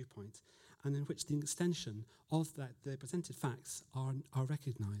diversity of viewpoint and in which the extension of the presented facts are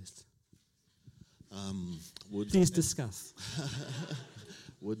recognized? Please discuss.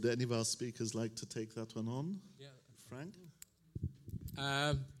 Would any of our speakers like to take that one on? Yeah. Frank?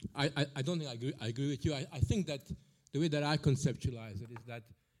 I don't think I agree with you. I think that the way that I conceptualize it is that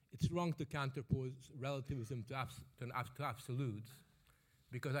it's wrong to counterpose relativism to absolutes,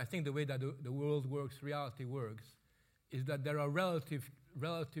 because I think the way that the world works, reality works, is that there are relative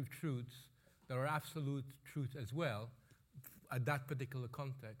truths, there are absolute truths as well at that particular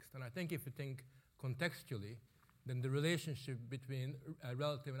context. And I think if you think contextually, then the relationship between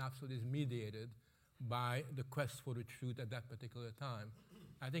relative and absolute is mediated by the quest for the truth at that particular time.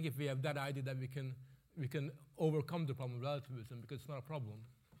 I think if we have that idea, that we can overcome the problem of relativism, because it's not a problem.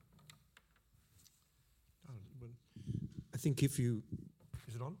 I think if you...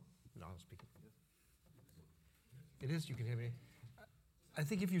 Is it on? No, I'll speak. It is, you can hear me. I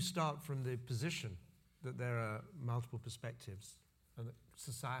think if you start from the position that there are multiple perspectives and that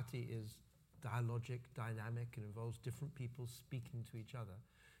society is dialogic, dynamic, and involves different people speaking to each other,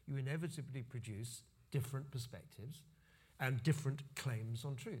 you inevitably produce different perspectives and different claims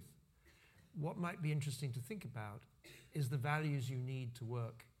on truth. What might be interesting to think about is the values you need to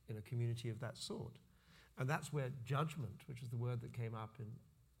work in a community of that sort. And that's where judgment, which is the word that came up in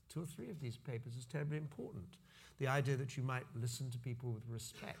 2 or 3 of these papers, is terribly important. The idea that you might listen to people with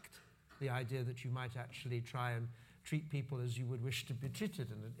respect, the idea that you might actually try and treat people as you would wish to be treated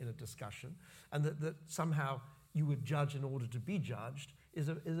in a discussion, and that somehow you would judge in order to be judged is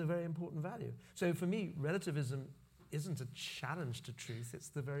a very important value. So for me, relativism isn't a challenge to truth, it's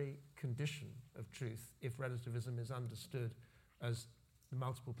the very condition of truth if relativism is understood as the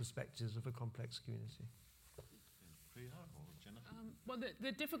multiple perspectives of a complex community. Priya or Jennifer? Well,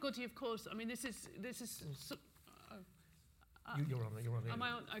 the difficulty, of course, I mean, this is. You're on. Am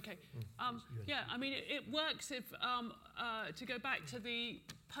I on? Okay. Yeah, I mean, it works if, to go back to the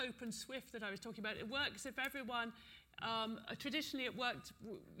Pope and Swift that I was talking about, it works if everyone, traditionally it worked,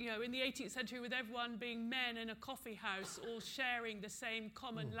 in the 18th century with everyone being men in a coffee house, all sharing the same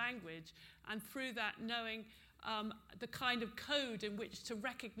common language, and through that knowing the kind of code in which to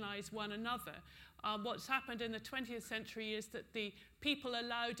recognize one another. What's happened in the 20th century is that the people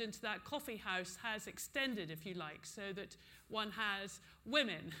allowed into that coffee house has extended, if you like, so that one has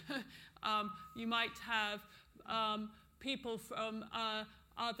women. You might have people from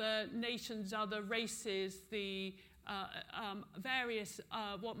other nations, other races, the various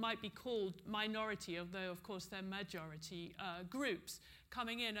what might be called minority, although of course they're majority groups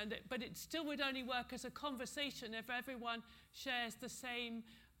coming in. But it still would only work as a conversation if everyone shares the same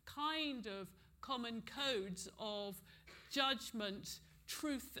kind of common codes of judgment,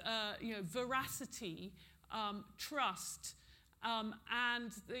 truth, veracity, trust,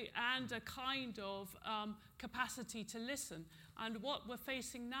 and a kind of capacity to listen. And what we're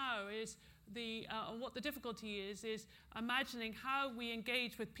facing now is what the difficulty is imagining how we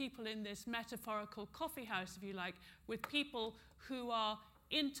engage with people in this metaphorical coffee house, if you like, with people who are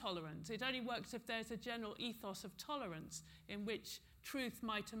intolerant. It only works if there's a general ethos of tolerance in which truth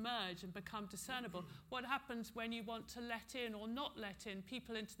might emerge and become discernible. What happens when you want to let in or not let in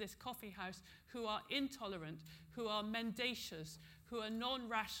people into this coffee house who are intolerant, who are mendacious, who are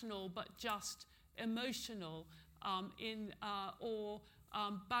non-rational but just emotional, or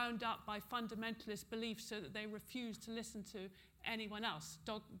bound up by fundamentalist beliefs so that they refuse to listen to anyone else,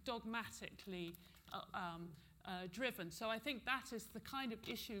 dogmatically driven. So I think that is the kind of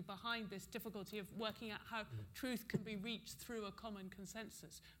issue behind this difficulty of working out how truth can be reached through a common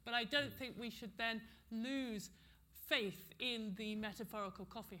consensus. But I don't think we should then lose faith in the metaphorical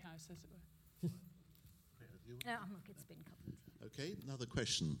coffee house, as it were. Look, it's been covered. Okay, another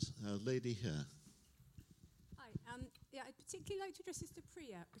question. Lady here. Hi. I'd particularly like to address this to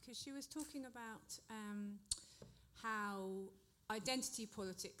Priya, because she was talking about how identity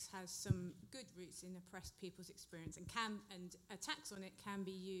politics has some good roots in oppressed people's experience, and attacks on it can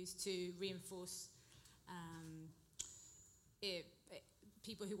be used to reinforce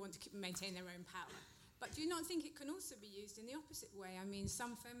people who want to maintain their own power. But do you not think it can also be used in the opposite way? I mean,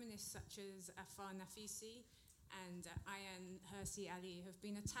 some feminists such as Afar Nafisi and Ayaan Hirsi Ali have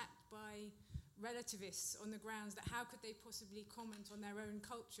been attacked by relativists on the grounds that how could they possibly comment on their own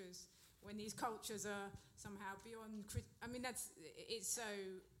cultures when these cultures are somehow beyond... it's so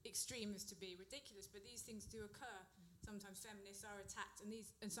extreme as to be ridiculous, but these things do occur. Sometimes feminists are attacked,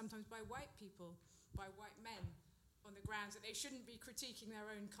 and sometimes by white people, by white men, on the grounds that they shouldn't be critiquing their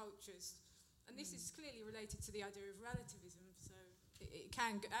own cultures. And this is clearly related to the idea of relativism, so it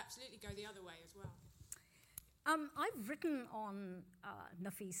can absolutely go the other way as well. I've written on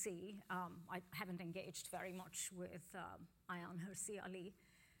Nafisi. I haven't engaged very much with Ayaan Hirsi Ali,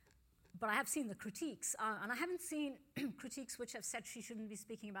 but I have seen the critiques, and I haven't seen critiques which have said she shouldn't be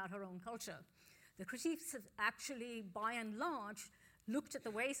speaking about her own culture. The critiques have actually, by and large, looked at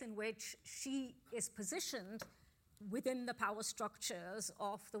the ways in which she is positioned within the power structures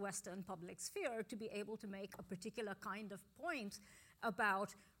of the Western public sphere to be able to make a particular kind of point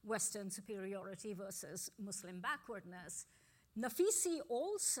about Western superiority versus Muslim backwardness. Nafisi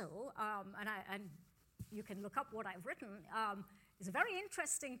also, and you can look up what I've written, is a very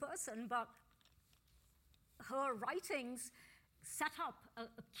interesting person, but her writings set up a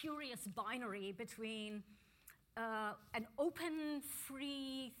curious binary between an open,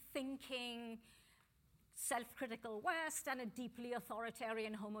 free-thinking, self-critical West and a deeply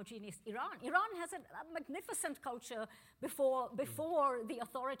authoritarian, homogeneous Iran. Iran has a magnificent culture before the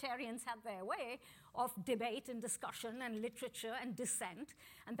authoritarians had their way of debate and discussion and literature and dissent,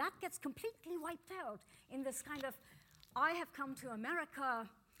 and that gets completely wiped out in this kind of, I have come to America,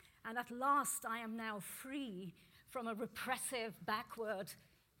 and at last I am now free from a repressive, backward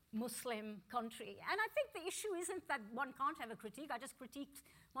Muslim country. And I think the issue isn't that one can't have a critique. I just critiqued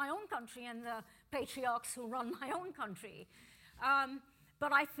my own country and the patriarchs who run my own country.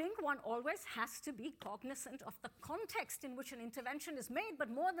 But I think one always has to be cognizant of the context in which an intervention is made, but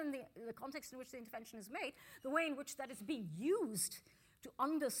more than the context in which the intervention is made, the way in which that is being used to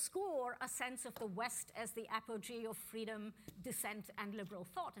underscore a sense of the West as the apogee of freedom, dissent, and liberal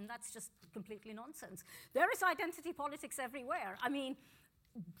thought. And that's just completely nonsense. There is identity politics everywhere. I mean,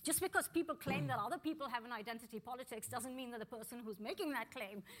 just because people claim that other people have an identity politics doesn't mean that the person who's making that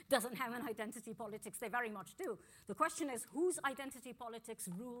claim doesn't have an identity politics. They very much do. The question is whose identity politics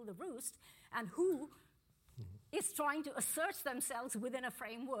rule the roost and who is trying to assert themselves within a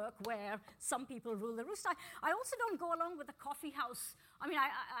framework where some people rule the roost. I also don't go along with the coffee house. I mean,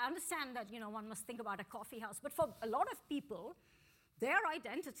 I understand that, one must think about a coffee house, but for a lot of people, their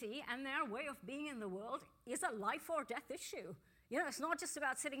identity and their way of being in the world is a life or death issue. It's not just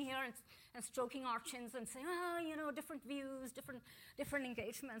about sitting here and stroking our chins and saying, different views, different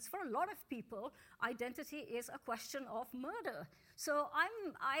engagements. For a lot of people, identity is a question of murder. So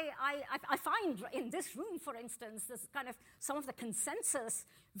I find in this room, for instance, this kind of some of the consensus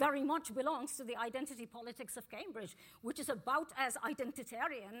very much belongs to the identity politics of Cambridge, which is about as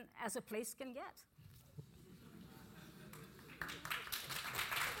identitarian as a place can get.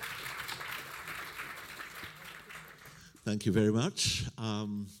 Thank you very much.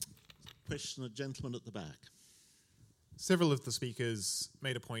 Question, a gentleman at the back. Several of the speakers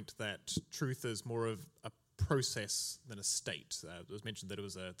made a point that truth is more of a process than a state. It was mentioned that it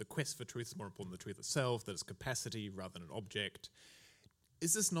was the quest for truth is more important than the truth itself, that it's capacity rather than an object.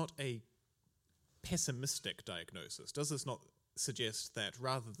 Is this not a pessimistic diagnosis? Does this not suggest that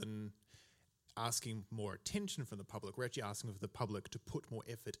rather than asking more attention from the public, we're actually asking for the public to put more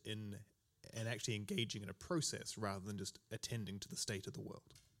effort in and actually engaging in a process rather than just attending to the state of the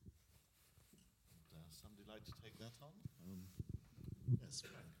world? Somebody like to take that on? Yes,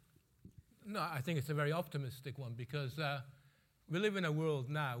 Frank. No, I think it's a very optimistic one because we live in a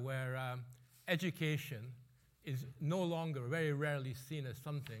world now where education is no longer very rarely seen as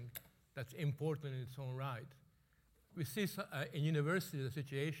something that's important in its own right. We see in universities a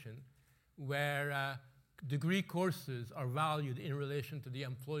situation where degree courses are valued in relation to the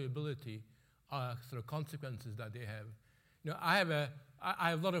employability sort of consequences that they have. I have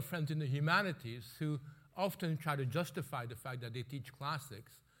a lot of friends in the humanities who often try to justify the fact that they teach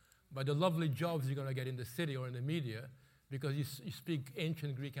classics by the lovely jobs you're going to get in the city or in the media because you speak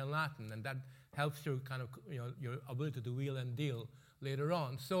ancient Greek and Latin, and that helps your kind of your ability to wheel and deal later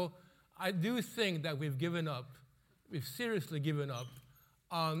on. So I do think that we've seriously given up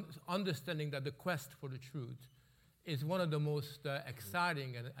on understanding that the quest for the truth is one of the most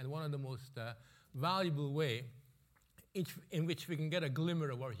exciting and one of the most valuable way in which we can get a glimmer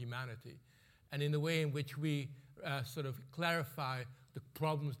of our humanity, and in the way in which we sort of clarify the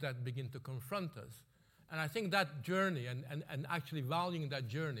problems that begin to confront us. And I think that journey and actually valuing that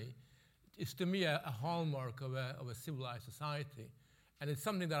journey is to me a hallmark of a civilized society. And it's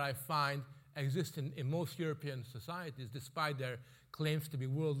something that I find exists in most European societies, despite their claims to be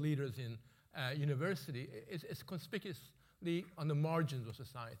world leaders in university. It's conspicuously on the margins of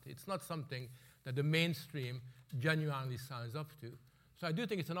society. It's not something that the mainstream genuinely signs up to. So I do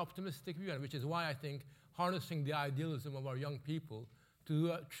think it's an optimistic view, which is why I think harnessing the idealism of our young people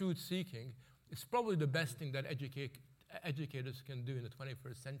to truth-seeking is probably the best thing that educators can do in the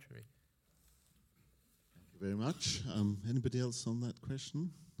 21st century. Thank you very much. Anybody else on that question?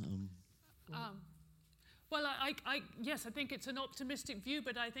 Well, yes, I think it's an optimistic view,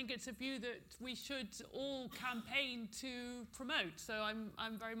 but I think it's a view that we should all campaign to promote. So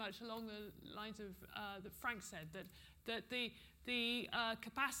I'm very much along the lines of that Frank said, that the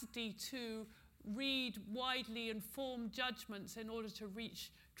capacity to read widely informed judgments in order to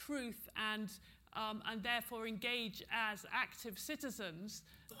reach truth and therefore engage as active citizens,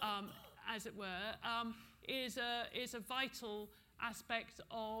 as it were, is a vital aspect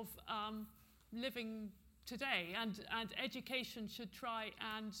of living today, and education should try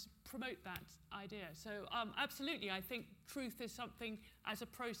and promote that idea. So absolutely, I think truth is something as a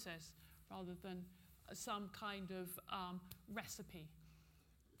process rather than some kind of recipe.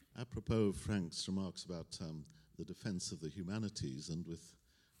 Apropos of Frank's remarks about the defense of the humanities, and with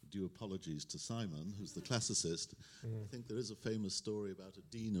due apologies to Simon, who's the classicist. I think there is a famous story about a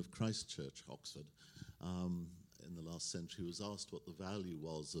dean of Christ Church, Oxford, in the last century, who was asked what the value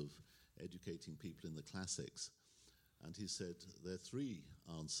was of educating people in the classics. And he said, there are three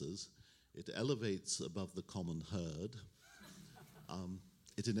answers. It elevates above the common herd.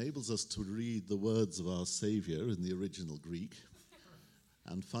 It enables us to read the words of our Saviour in the original Greek.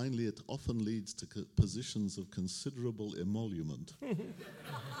 And finally, it often leads to positions of considerable emolument,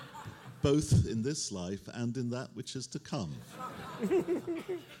 both in this life and in that which is to come.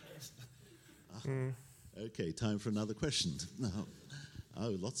 Okay, time for another question. Now,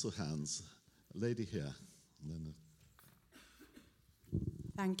 lots of hands. A lady here. And then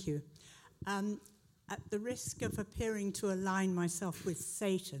Thank you. At the risk of appearing to align myself with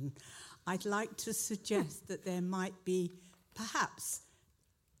Satan, I'd like to suggest that there might be perhaps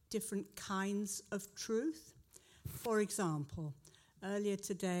different kinds of truth. For example, earlier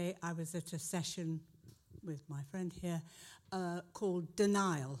today I was at a session with my friend here called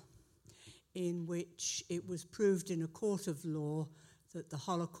Denial, in which it was proved in a court of law that the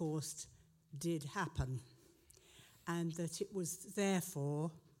Holocaust did happen, and that it was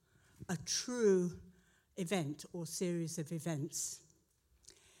therefore a true event or series of events.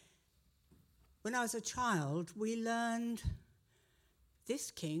 When I was a child, we learned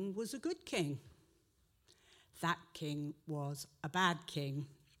this king was a good king. That king was a bad king,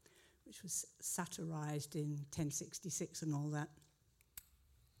 which was satirized in 1066 and all that.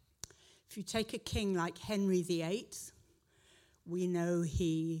 If you take a king like Henry VIII, we know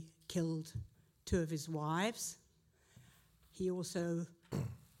he killed 2 of his wives. He also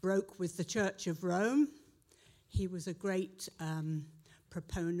broke with the Church of Rome. He was a great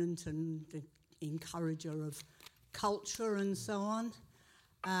proponent and encourager of culture and so on.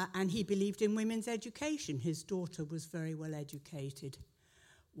 And he believed in women's education. His daughter was very well educated.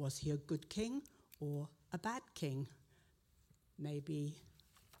 Was he a good king or a bad king? Maybe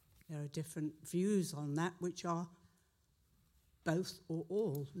there are different views on that, which are both or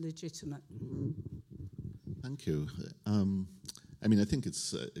all legitimate. Thank you. I think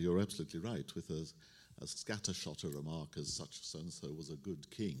it's you're absolutely right. With a scattershot remark as such so-and-so was a good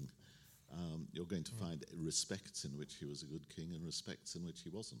king, you're going to find respects in which he was a good king and respects in which he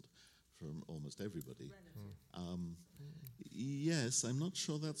wasn't from almost everybody. Yes, I'm not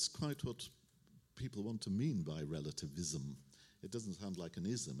sure that's quite what people want to mean by relativism. It doesn't sound like an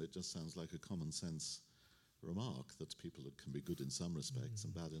ism, it just sounds like a common sense remark that people can be good in some respects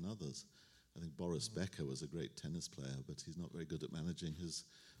and bad in others. I think Boris Becker was a great tennis player, but he's not very good at managing his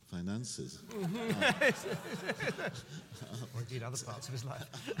finances. Or indeed other parts of his life.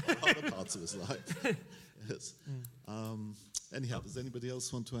 Other parts of his life, yes. Anyhow, does anybody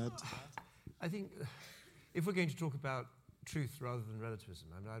else want to add? I think if we're going to talk about truth rather than relativism,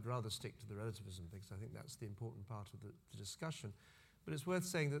 I'd rather stick to the relativism because I think that's the important part of the discussion. But it's worth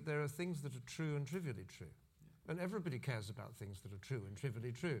saying that there are things that are true and trivially true. And everybody cares about things that are true and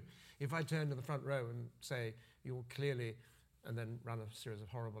trivially true. If I turn to the front row and say, you're clearly, and then run a series of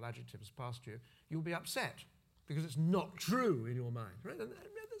horrible adjectives past you, you'll be upset because it's not true in your mind. Right? And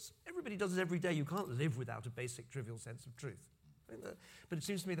everybody does it every day. You can't live without a basic trivial sense of truth. But it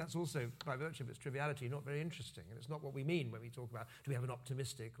seems to me that's also, by virtue of its triviality, not very interesting. And it's not what we mean when we talk about, do we have an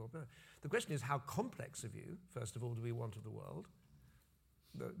optimistic or... The question is, how complex a view, first of all, do we want of the world?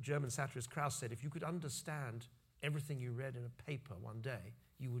 The German satirist Krauss said, if you could understand everything you read in a paper one day,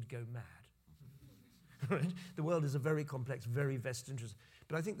 you would go mad. Right? The world is a very complex, very vested interest.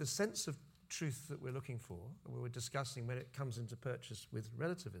 But I think the sense of truth that we're looking for, and we were discussing when it comes into purchase with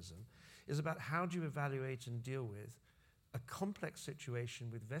relativism, is about how do you evaluate and deal with a complex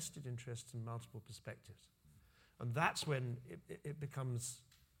situation with vested interests and multiple perspectives. And that's when it becomes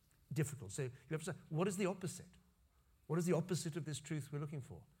difficult. So you have to say, what is the opposite? What is the opposite of this truth we're looking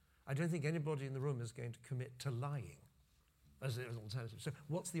for? I don't think anybody in the room is going to commit to lying as an alternative. So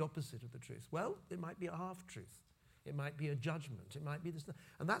what's the opposite of the truth? Well, it might be a half-truth. It might be a judgment. It might be this.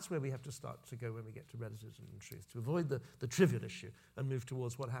 And that's where we have to start to go when we get to relativism and truth, to avoid the trivial issue and move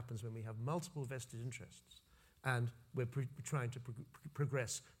towards what happens when we have multiple vested interests and we're trying to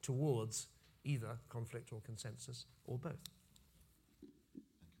progress towards either conflict or consensus or both. Thank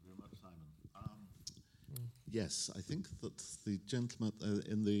you very much, Simon. Yes, I think that the gentleman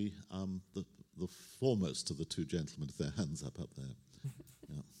in the foremost of the two gentlemen with their hands up there.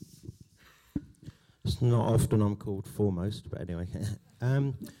 Yeah. It's not often I'm called foremost, but anyway.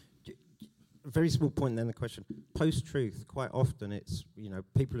 Very small point then the question. Post-truth, quite often it's,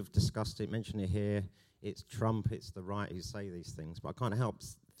 people have discussed it, mentioned it here, it's Trump, it's the right who say these things, but I can't help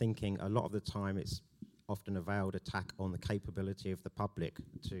thinking a lot of the time it's often a veiled attack on the capability of the public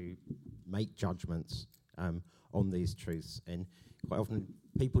to make judgments on these truths. And quite often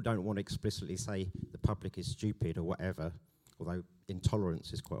people don't want to explicitly say the public is stupid or whatever, although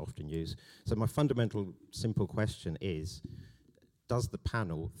intolerance is quite often used. So my fundamental simple question is, does the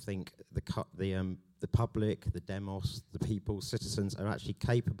panel think the public, the demos, the people, citizens are actually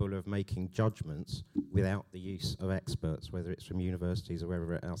capable of making judgments without the use of experts, whether it's from universities or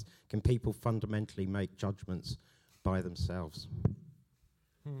wherever else? Can people fundamentally make judgments by themselves?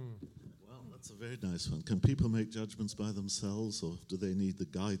 Well, that's a very nice one. Can people make judgments by themselves, or do they need the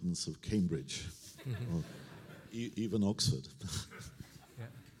guidance of Cambridge or even Oxford?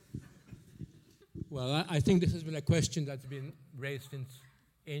 Well, I think this has been a question that's been raised since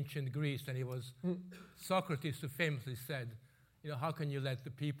ancient Greece, and it was Socrates who famously said, how can you let the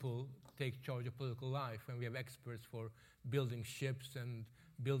people take charge of political life when we have experts for building ships and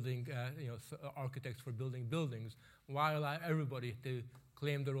building, architects for building buildings? Why allow everybody to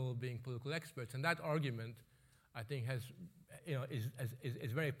claim the role of being political experts? And that argument, I think,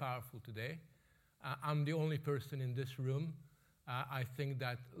 is very powerful today. I'm the only person in this room I think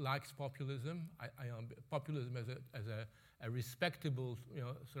that likes populism. Populism as a respectable,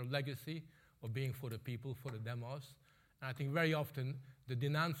 sort of legacy of being for the people, for the demos. And I think very often the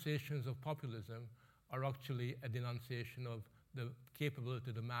denunciations of populism are actually a denunciation of the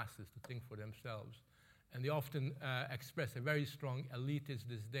capability of the masses to think for themselves. And they often express a very strong elitist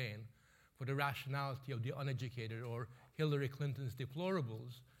disdain for the rationality of the uneducated or Hillary Clinton's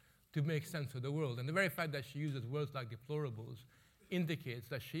deplorables to make sense of the world. And the very fact that she uses words like deplorables indicates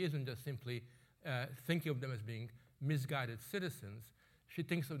that she isn't just simply thinking of them as being misguided citizens. She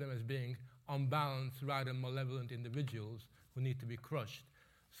thinks of them as being unbalanced, rather malevolent individuals who need to be crushed.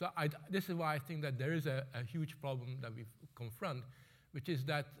 So this is why I think that there is a huge problem that we confront, which is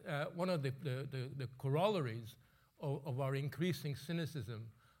that one of the corollaries of our increasing cynicism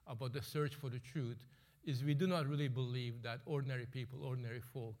about the search for the truth is we do not really believe that ordinary people, ordinary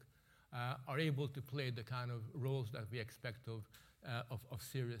folk, are able to play the kind of roles that we expect of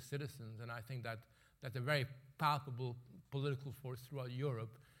serious citizens. And I think that that's a very palpable political force throughout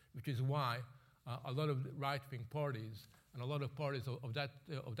Europe, which is why a lot of right-wing parties and a lot of parties of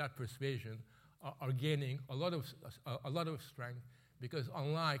that persuasion are gaining a lot of strength, because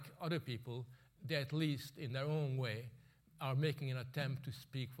unlike other people, they at least in their own way are making an attempt to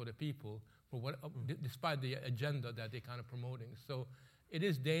speak for the people, despite the agenda that they're kind of promoting. So it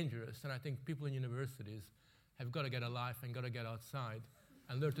is dangerous, and I think people in universities have got to get a life and got to get outside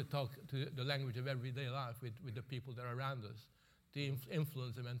and learn to talk to the language of everyday life with the people that are around us, to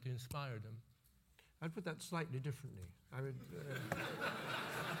influence them and to inspire them. I'd put that slightly differently. I would,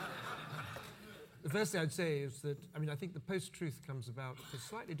 the first thing I'd say is that, I think the post-truth comes about for a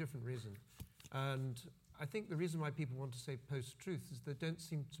slightly different reason. And I think the reason why people want to say post-truth is there don't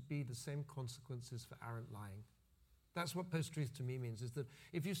seem to be the same consequences for arrant lying. That's what post-truth to me means, is that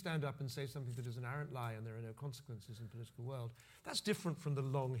if you stand up and say something that is an arrant lie and there are no consequences in the political world, that's different from the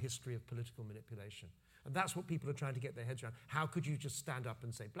long history of political manipulation. And that's what people are trying to get their heads around. How could you just stand up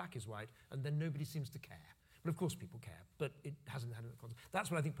and say black is white and then nobody seems to care? But of course people care, but it hasn't had a consequence.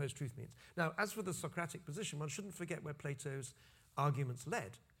 That's what I think post-truth means. Now, as for the Socratic position, one shouldn't forget where Plato's arguments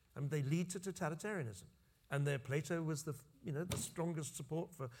led. They lead to totalitarianism. And there Plato was the strongest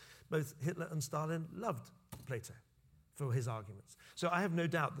support for both Hitler and Stalin loved Plato for his arguments. So I have no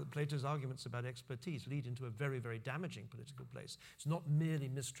doubt that Plato's arguments about expertise lead into a very, very damaging political place. It's not merely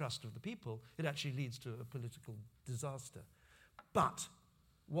mistrust of the people, it actually leads to a political disaster. But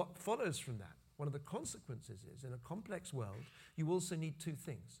what follows from that, one of the consequences is, in a complex world, you also need two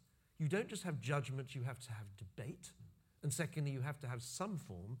things. You don't just have judgment, you have to have debate. And secondly, you have to have some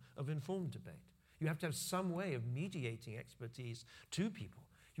form of informed debate. You have to have some way of mediating expertise to people.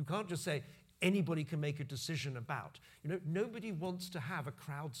 You can't just say, anybody can make a decision about. Nobody wants to have a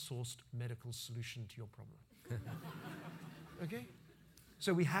crowdsourced medical solution to your problem. Okay?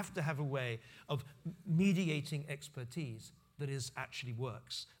 So we have to have a way of mediating expertise that actually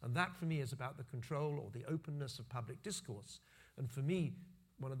works. And that, for me, is about the control or the openness of public discourse. And for me,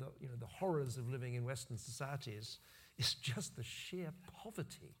 one of the horrors of living in Western society is just the sheer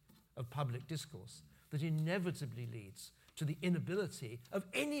poverty of public discourse that inevitably leads to the inability of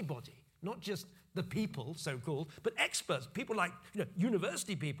anybody, not just the people, so-called, but experts, people like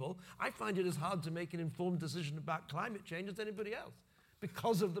university people. I find it as hard to make an informed decision about climate change as anybody else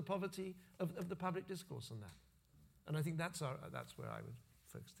because of the poverty of the public discourse on that. And I think that's where I would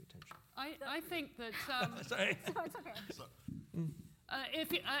focus the attention. I think that... Sorry. No, it's okay.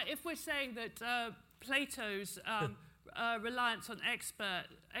 If we're saying that Plato's reliance on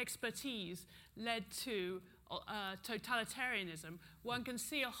expertise led to totalitarianism, one can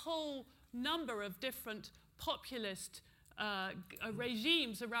see a whole number of different populist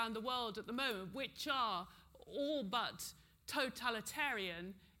regimes around the world at the moment, which are all but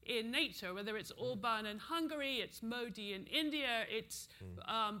totalitarian in nature, whether it's Orban in Hungary, it's Modi in India, it's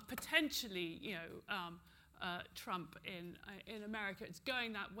potentially, Trump in America. It's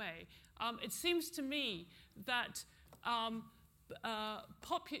going that way. It seems to me that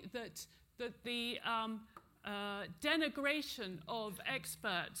the denigration of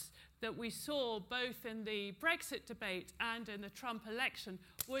experts that we saw both in the Brexit debate and in the Trump election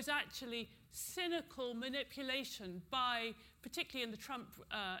was actually cynical manipulation by, particularly in the Trump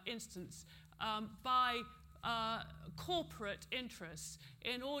instance, by corporate interests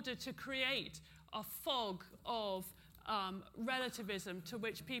in order to create a fog of relativism to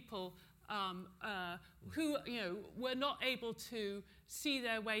which people who were not able to see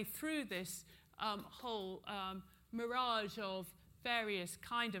their way through this whole mirage of various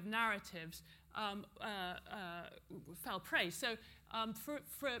kind of narratives fell prey. So for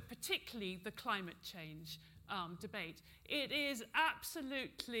particularly the climate change debate, it is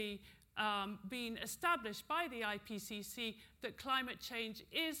absolutely been established by the IPCC that climate change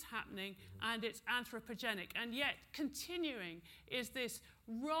is happening and it's anthropogenic, and yet continuing is this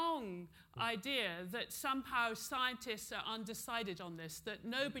wrong idea that somehow scientists are undecided on this, that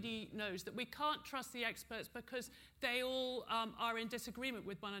nobody knows, that we can't trust the experts because they all are in disagreement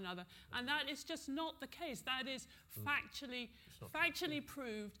with one another. And that is just not the case. That is factually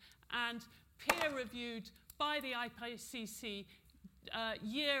proved and peer-reviewed by the IPCC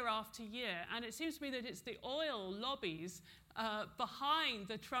year after year. And it seems to me that it's the oil lobbies behind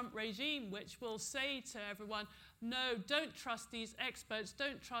the Trump regime which will say to everyone, no, don't trust these experts,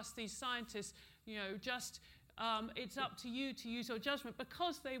 don't trust these scientists, just it's up to you to use your judgment,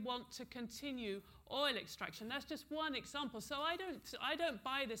 because they want to continue oil extraction. That's just one example. So I don't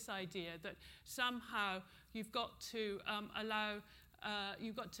buy this idea that somehow you've got to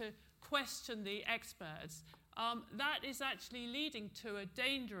you've got to question the experts. That is actually leading to a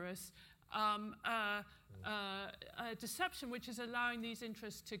dangerous deception, which is allowing these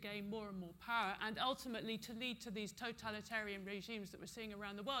interests to gain more and more power and ultimately to lead to these totalitarian regimes that we're seeing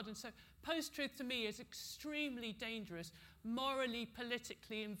around the world. And so post-truth to me is extremely dangerous, morally,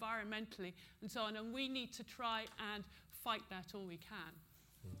 politically, environmentally, and so on. And we need to try and fight that all we can.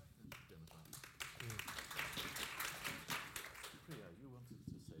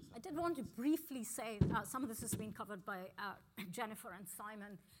 I did want to briefly say, some of this has been covered by Jennifer and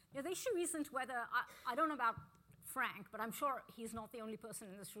Simon. The issue isn't whether, I don't know about Frank, but I'm sure he's not the only person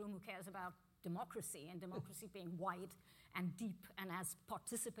in this room who cares about democracy, and democracy being wide and deep and as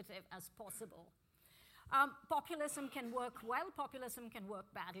participative as possible. Populism can work well, populism can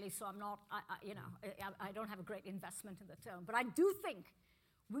work badly, so I'm not, I don't have a great investment in the term. But I do think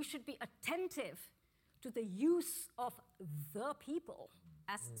we should be attentive to the use of the people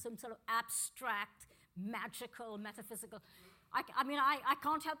as some sort of abstract, magical, metaphysical. I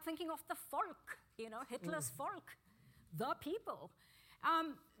can't help thinking of the Volk, Hitler's Volk, the people.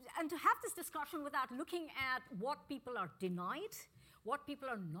 And to have this discussion without looking at what people are denied, what people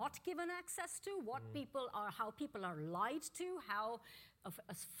are not given access to, how people are lied to, how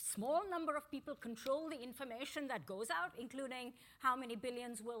a small number of people control the information that goes out, including how many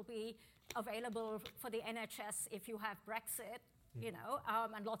billions will be available for the NHS if you have Brexit,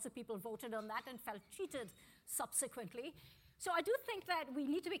 and lots of people voted on that and felt cheated subsequently. So I do think that we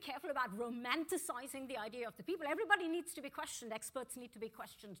need to be careful about romanticizing the idea of the people. Everybody needs to be questioned. Experts need to be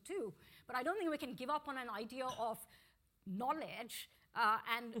questioned too. But I don't think we can give up on an idea of knowledge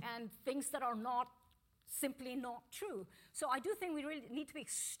and things that are simply not true. So I do think we really need to be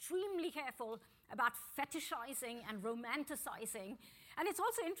extremely careful about fetishizing and romanticizing. And it's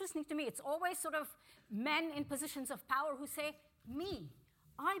also interesting to me, it's always sort of men in positions of power who say, me,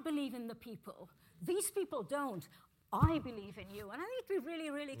 I believe in the people. These people don't. I believe in you. And I need to be really,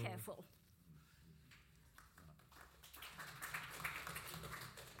 really careful.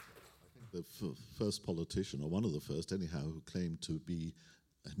 I think the first politician, or one of the first anyhow, who claimed to be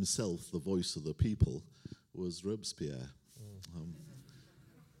himself the voice of the people was Robespierre.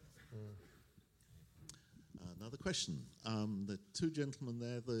 Another question. The two gentlemen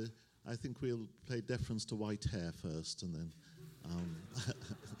there, I think we'll pay deference to white hair first, and then...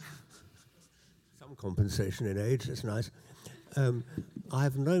 Some compensation in age, that's nice.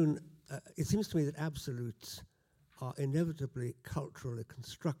 I've known, it seems to me that absolutes are inevitably culturally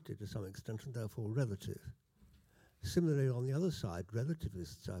constructed to some extent and therefore relative. Similarly, on the other side,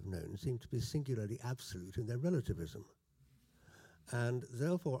 relativists I've known seem to be singularly absolute in their relativism. And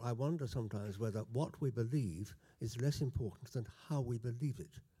therefore, I wonder sometimes whether what we believe is less important than how we believe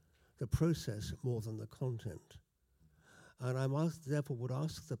it, the process more than the content. And therefore would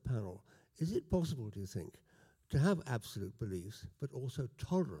ask the panel, is it possible, do you think, to have absolute beliefs, but also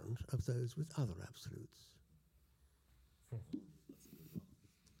tolerant of those with other absolutes?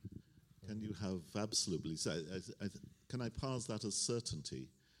 Can you have absolute beliefs? Can I parse that as certainty?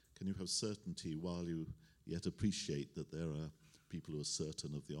 Can you have certainty while you yet appreciate that there are people who are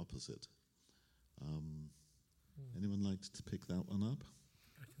certain of the opposite? Anyone like to pick that one up?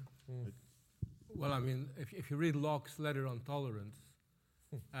 Well, I mean, if you read Locke's letter on tolerance,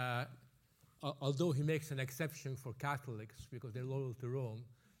 although he makes an exception for Catholics because they're loyal to Rome,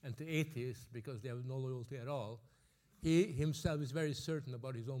 and to atheists because they have no loyalty at all, he himself is very certain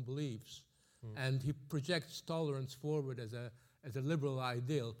about his own beliefs. And he projects tolerance forward as a liberal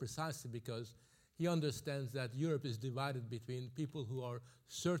ideal precisely because he understands that Europe is divided between people who are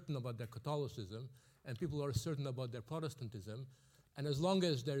certain about their Catholicism and people who are certain about their Protestantism. And as long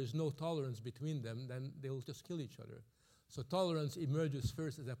as there is no tolerance between them, then they will just kill each other. So tolerance emerges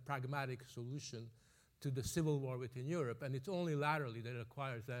first as a pragmatic solution to the civil war within Europe, and it's only laterally that it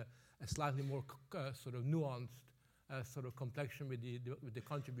acquires a slightly more sort of nuanced sort of complexion with the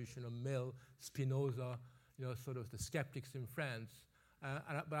contribution of Mill, Spinoza, sort of the skeptics in France.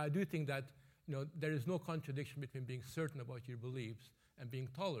 But I do think that there is no contradiction between being certain about your beliefs and being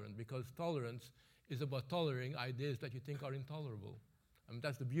tolerant, because tolerance is about tolerating ideas that you think are intolerable. I mean,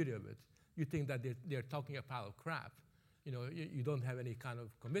 that's the beauty of it. You think that they're talking a pile of crap. You don't have any kind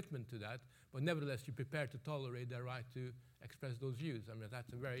of commitment to that, but nevertheless, you're prepared to tolerate their right to express those views. I mean,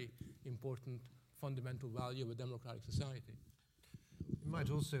 that's a very important fundamental value of a democratic society. It might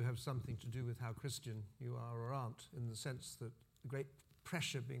also have something to do with how Christian you are or aren't, in the sense that the great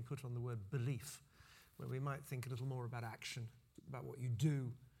pressure being put on the word belief, where we might think a little more about action, about what you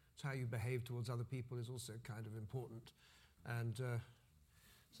do, how you behave towards other people is also kind of important. And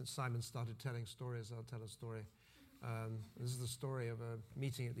since Simon started telling stories, I'll tell a story. This is the story of a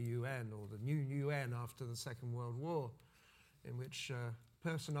meeting at the UN, or the new UN after the Second World War, in which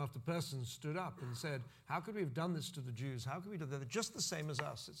person after person stood up and said, how could we have done this to the Jews? How could we do that? They're just the same as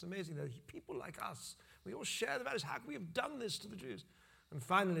us. It's amazing that people like us, we all share the values. How could we have done this to the Jews? And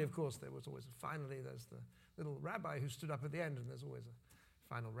finally, of course, there's the little rabbi who stood up at the end, and there's always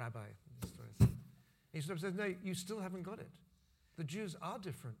a final rabbi in the story. He stood up and says, no, you still haven't got it. The Jews are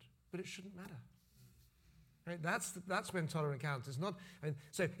different, but it shouldn't matter. Right? That's when tolerance counts. It's not.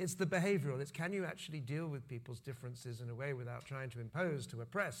 So it's the behavioural. It's can you actually deal with people's differences in a way without trying to impose, to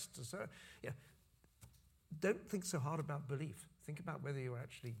oppress, Don't think so hard about belief. Think about whether you're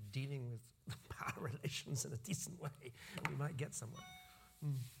actually dealing with power relations in a decent way. We might get somewhere.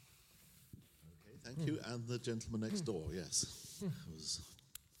 Okay, thank you. And the gentleman next door, yes, was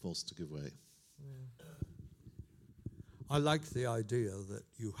forced to give way. I like the idea that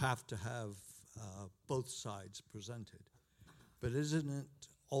you have to have both sides presented. But isn't it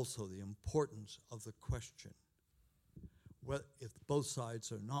also the importance of the question? Well, if both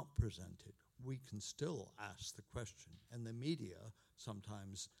sides are not presented, we can still ask the question. And the media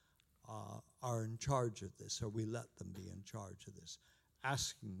sometimes are in charge of this, or we let them be in charge of this,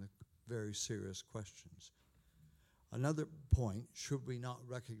 asking the very serious questions. Another point, should we not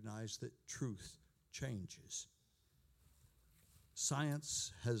recognize that truth changes?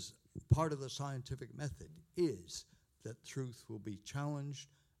 Science has, part of the scientific method is that truth will be challenged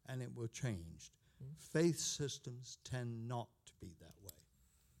and it will change. Faith systems tend not to be that way.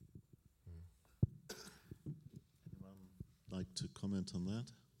 Anyone like to comment on that?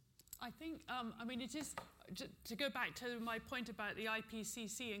 I think, it is, to go back to my point about the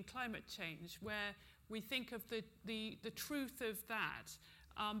IPCC and climate change, where we think of the truth of that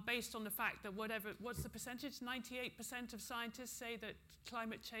based on the fact that what's the percentage? 98% of scientists say that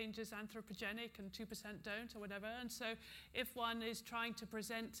climate change is anthropogenic and 2% don't, or whatever. And so if one is trying to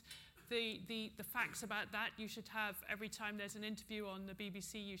present the facts about that, you should have, every time there's an interview on the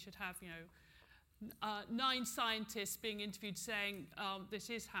BBC, you should have, 9 scientists being interviewed saying this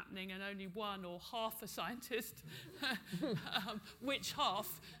is happening, and only one or half a scientist, which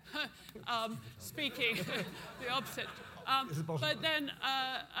half, speaking the opposite.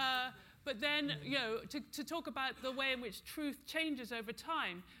 But then, to talk about the way in which truth changes over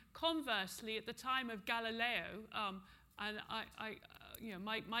time. Conversely, at the time of Galileo, and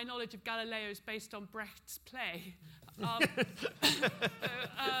my knowledge of Galileo is based on Brecht's play.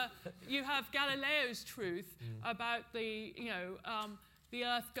 You have Galileo's truth about the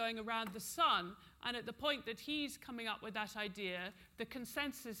Earth going around the sun, And at the point that he's coming up with that idea, the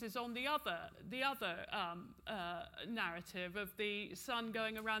consensus is on the other narrative of the sun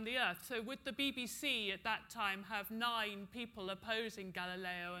going around the earth. So would the BBC at that time have 9 people opposing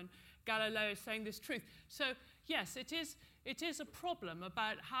Galileo, and Galileo saying this truth? So yes, it is a problem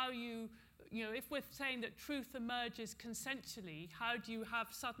about how you know, if we're saying that truth emerges consensually, how do you have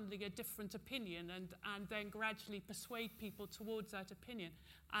suddenly a different opinion and then gradually persuade people towards that opinion?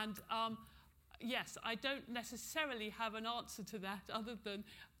 And yes, I don't necessarily have an answer to that other than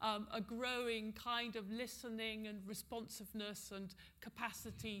a growing kind of listening and responsiveness and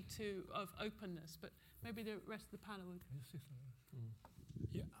capacity of openness. But maybe the rest of the panel would.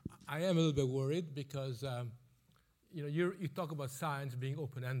 Yeah, I am a little bit worried because you talk about science being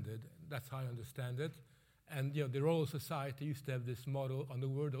open-ended. That's how I understand it. And the Royal Society used to have this motto, on the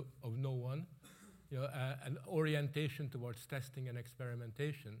word of no one, an orientation towards testing and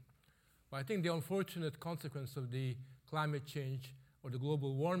experimentation. But I think the unfortunate consequence of the climate change or the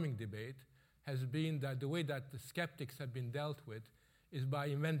global warming debate has been that the way that the skeptics have been dealt with is by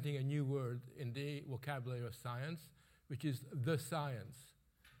inventing a new word in the vocabulary of science, which is the science.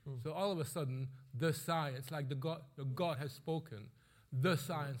 So all of a sudden, the science, like the God has spoken, the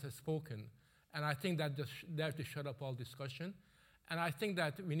science has spoken. And I think that they have to shut up all discussion. And I think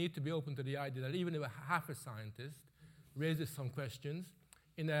that we need to be open to the idea that even if half a scientist raises some questions,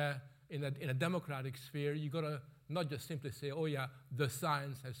 in a democratic sphere, you got to not just simply say, oh yeah, the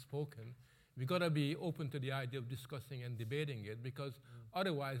science has spoken. We got to be open to the idea of discussing and debating it, because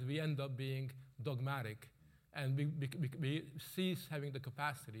otherwise we end up being dogmatic and we cease having the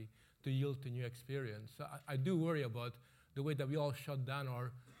capacity to yield to new experience. So I do worry about the way that we all shut down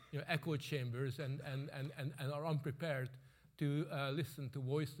our echo chambers and are unprepared to listen to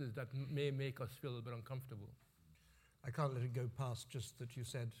voices that may make us feel a little bit uncomfortable. I can't let it go past just that you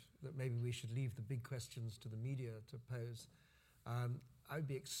said that maybe we should leave the big questions to the media to pose. I would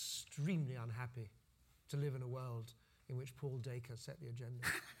be extremely unhappy to live in a world in which Paul Dacre set the agenda.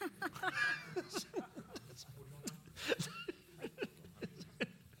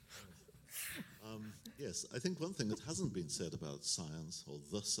 Yes, I think one thing that hasn't been said about science, or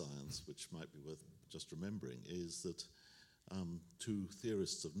the science, which might be worth just remembering, is that to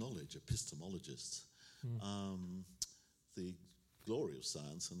theorists of knowledge, epistemologists, the glory of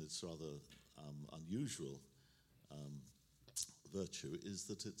science, and its rather unusual virtue, is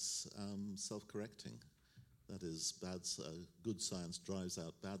that it's self-correcting. That is, good science drives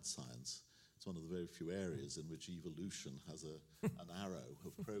out bad science. It's one of the very few areas in which evolution has an arrow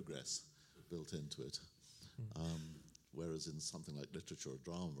of progress built into it. Whereas in something like literature or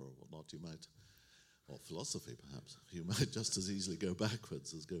drama or whatnot, or philosophy perhaps, you might just as easily go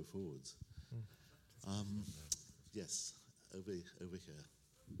backwards as go forwards. Yes, over here.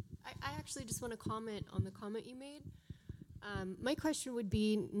 I actually just want to comment on the comment you made. My question would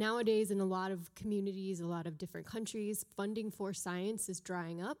be, nowadays in a lot of communities, a lot of different countries, funding for science is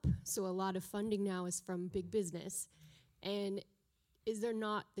drying up. So a lot of funding now is from big business. And is there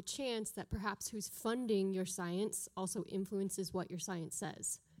not the chance that perhaps who's funding your science also influences what your science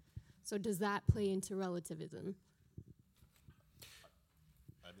says? So does that play into relativism?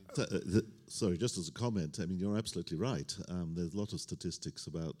 Sorry, just as a comment, I mean, you're absolutely right. There's a lot of statistics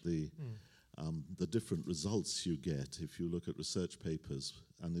about the different results you get if you look at research papers,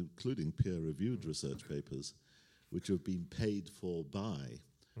 and including peer-reviewed research papers, which have been paid for by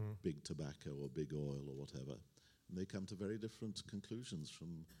big tobacco or big oil or whatever. And they come to very different conclusions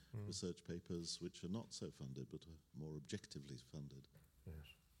from research papers which are not so funded, but are more objectively funded.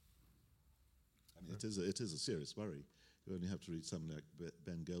 Yes. I mean, it is a serious worry. You only have to read something like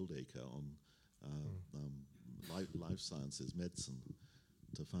Ben Goldacre on life sciences, medicine,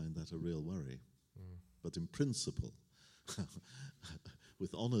 to find that a real worry. But in principle,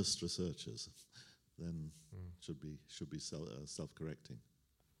 with honest researchers, then should be self-correcting.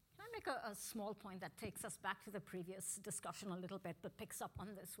 Can I make a small point that takes us back to the previous discussion a little bit, but picks up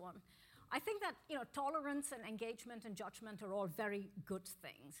on this one? I think that tolerance and engagement and judgment are all very good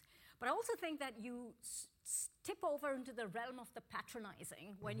things. But I also think that you tip over into the realm of the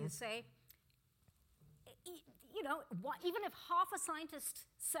patronizing when you say, even if half a scientist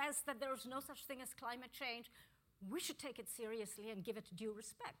says that there is no such thing as climate change, we should take it seriously and give it due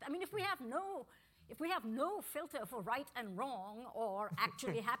respect. I mean, if we have no filter for right and wrong, or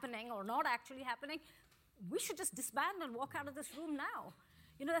actually happening or not actually happening, we should just disband and walk out of this room now.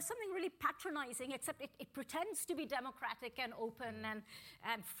 There's something really patronizing, except it pretends to be democratic and open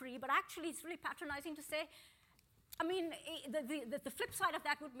and free, but actually it's really patronizing to say, I mean, the flip side of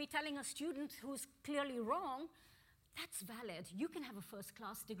that would be telling a student who's clearly wrong, that's valid. You can have a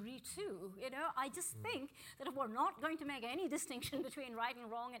first-class degree too. I just think that if we're not going to make any distinction between right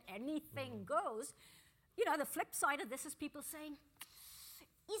and wrong and anything goes, the flip side of this is people saying,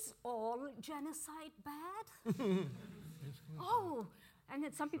 is all genocide bad? Oh, and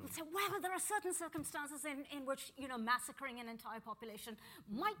then some people say, well, there are certain circumstances in which, massacring an entire population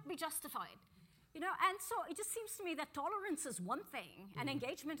might be justified. And so it just seems to me that tolerance is one thing and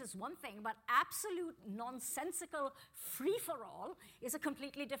engagement is one thing, but absolute nonsensical free-for-all is a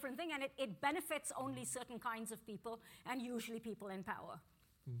completely different thing, and it benefits only certain kinds of people and usually people in power.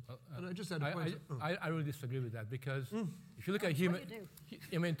 And I just had a point. I really disagree with that, because if you look at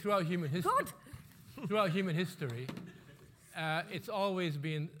throughout human history, it's always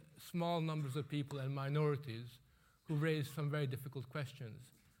been small numbers of people and minorities who raise some very difficult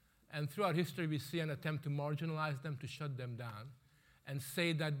questions. And throughout history, we see an attempt to marginalize them, to shut them down, and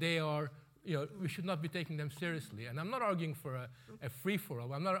say that they are, we should not be taking them seriously. And I'm not arguing for a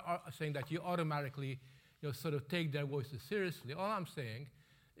free-for-all. I'm not saying that you automatically, sort of take their voices seriously. All I'm saying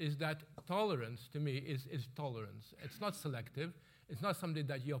is that tolerance, to me, is tolerance. It's not selective. It's not something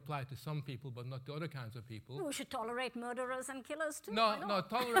that you apply to some people, but not to other kinds of people. We should tolerate murderers and killers too. No,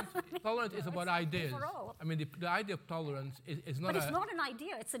 tolerance is about ideas. I mean, the idea of tolerance is not. But it's not an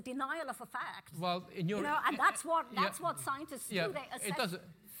idea. It's a denial of a fact. Well, in your, and that's what scientists do. They assess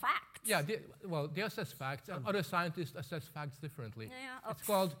facts. Yeah, they assess facts, and other scientists assess facts differently. Yeah, it's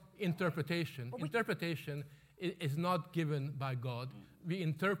called interpretation. Interpretation is not given by God. We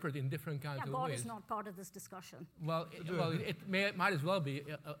interpret in different kinds of God ways. is not part of this discussion. Well, it might as well be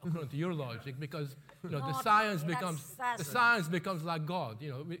according to your logic, because the science becomes like God.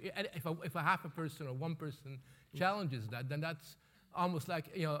 If a half a person or one person challenges that, then that's almost like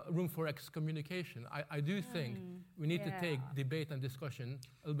room for excommunication. I do think we need to take debate and discussion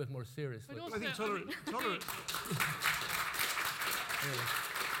a little bit more seriously. I think tolerance.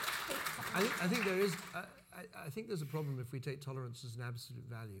 I think there is. I think there's a problem if we take tolerance as an absolute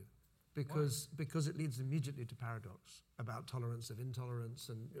value, because it leads immediately to paradox about tolerance of intolerance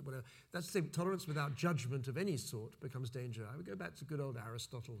and whatever. That's the thing. Tolerance without judgment of any sort becomes danger. I would go back to good old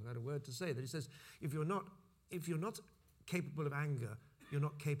Aristotle, who had a word to say that he says, if you're not capable of anger, you're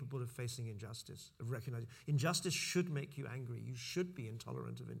not capable of facing injustice, of recognizing injustice should make you angry. You should be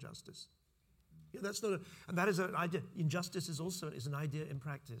intolerant of injustice. That's not and that is an idea. Injustice is an idea in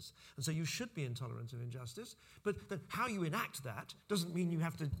practice, and so you should be intolerant of injustice. But how you enact that doesn't mean you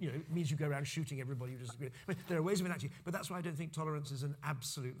have to. It means you go around shooting everybody who disagrees. I mean, there are ways of enacting, but that's why I don't think tolerance is an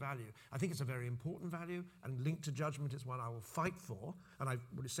absolute value. I think it's a very important value, and linked to judgment, it's one I will fight for, and I've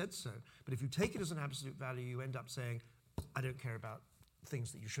already said so. But if you take it as an absolute value, you end up saying, I don't care about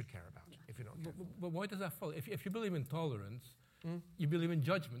things that you should care about. If you're not. But why does that follow? If you believe in tolerance. You believe in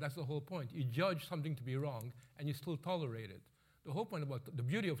judgment. That's the whole point. You judge something to be wrong, and you still tolerate it. The whole point about the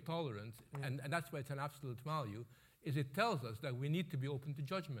beauty of tolerance, and that's why it's an absolute value, is it tells us that we need to be open to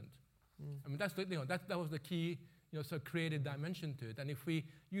judgment. I mean, that's that was the key, sort of creative dimension to it. And if we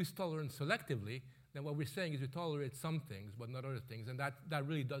use tolerance selectively, then what we're saying is we tolerate some things, but not other things, and that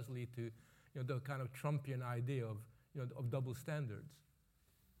really does lead to, the kind of Trumpian idea of double standards.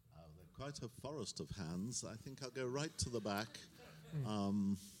 Quite a forest of hands. I think I'll go right to the back.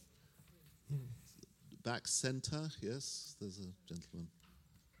 Back center, yes, there's a gentleman.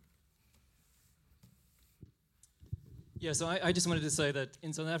 Yeah, so I just wanted to say that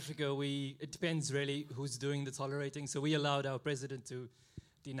in South Africa, it depends really who's doing the tolerating. So we allowed our president to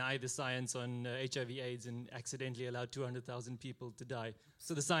deny the science on HIV/AIDS and accidentally allowed 200,000 people to die.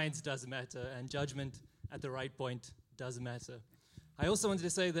 So the science does matter, and judgment at the right point does matter. I also wanted to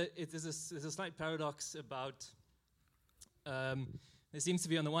say that there's a slight paradox about, there seems to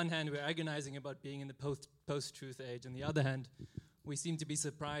be, on the one hand, we're agonizing about being in the post-truth age. On the other hand, we seem to be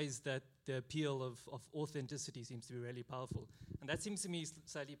surprised that the appeal of authenticity seems to be really powerful. And that seems to me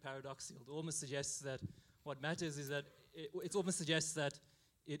slightly paradoxical. It almost suggests that what matters is that, it almost suggests that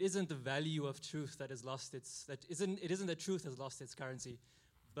it isn't the value of truth that has lost it isn't that truth has lost its currency,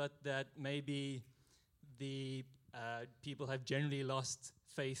 but that maybe the people have generally lost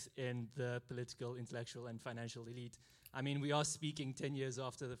faith in the political, intellectual, and financial elite. I mean, we are speaking 10 years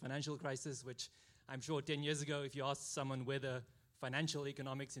after the financial crisis, which I'm sure 10 years ago, if you asked someone whether financial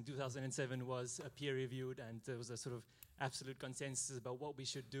economics in 2007 was peer-reviewed and there was a sort of absolute consensus about what we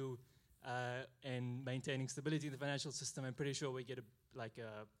should do in maintaining stability in the financial system, I'm pretty sure we get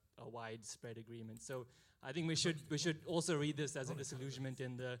a widespread agreement. So I think we should also read this as a disillusionment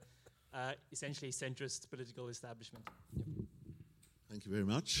in the essentially centrist political establishment. Yep. Thank you very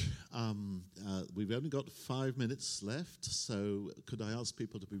much. We've only got 5 minutes left, so could I ask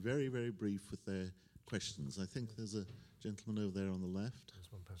people to be very, very brief with their questions. I think there's a gentleman over there on the left.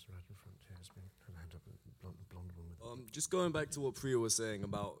 There's one person right in front here. Has been hand up, blonde one with. Just going back to what Priya was saying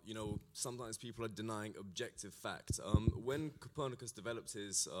about, sometimes people are denying objective facts. When Copernicus developed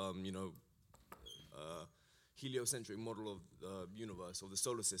his, heliocentric model of the universe, or the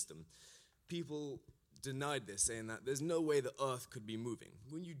solar system, people denied this, saying that there's no way the Earth could be moving.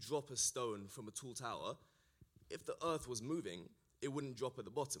 When you drop a stone from a tall tower, if the Earth was moving, it wouldn't drop at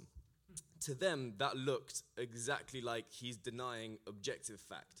the bottom. To them, that looked exactly like he's denying objective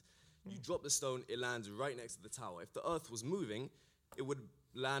fact. You drop the stone, it lands right next to the tower. If the Earth was moving, it would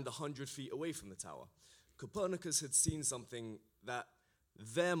land 100 feet away from the tower. Copernicus had seen something that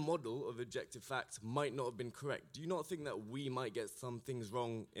their model of objective fact might not have been correct. Do you not think that we might get some things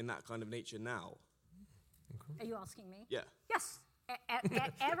wrong in that kind of nature now? Are you asking me? Yeah. Yes.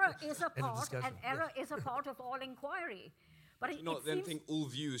 Error is a part, and error is a part of all inquiry. But Do you not then think all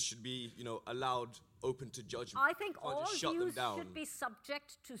views should be, allowed open to judgment? I think all views should be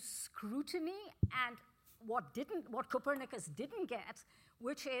subject to scrutiny, and what Copernicus didn't get,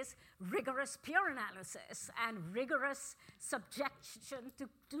 which is rigorous peer analysis and rigorous subjection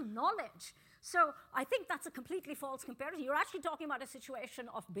to knowledge. So I think that's a completely false comparison. You're actually talking about a situation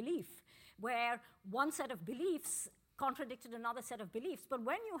of belief, where one set of beliefs contradicted another set of beliefs. But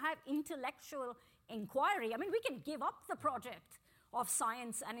when you have intellectual inquiry, we can give up the project of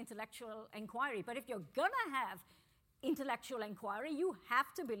science and intellectual inquiry, but if you're gonna have intellectual inquiry, you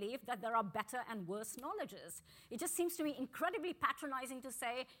have to believe that there are better and worse knowledges. It just seems to me incredibly patronizing to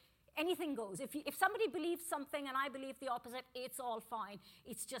say anything goes. If somebody believes something and I believe the opposite, it's all fine.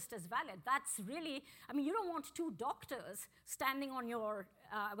 It's just as valid. That's really, you don't want two doctors standing on your,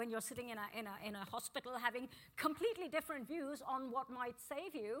 when you're sitting in a hospital, having completely different views on what might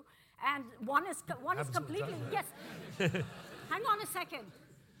save you, and one is completely, yes. Hang on a second.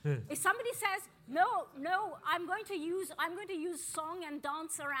 If somebody says, no, I'm going to use song and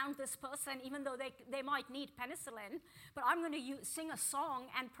dance around this person, even though they might need penicillin, but I'm going to sing a song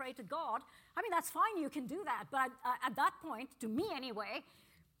and pray to God, that's fine, you can do that. But at that point, to me anyway,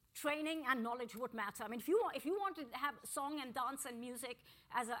 training and knowledge would matter. If you want to have song and dance and music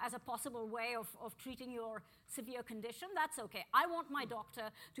as a possible way of treating your severe condition, that's okay. I want my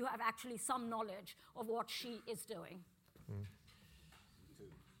doctor to have actually some knowledge of what she is doing.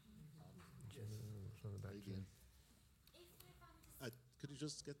 Could you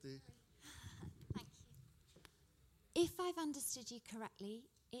just get the... Thank you. If I've understood you correctly,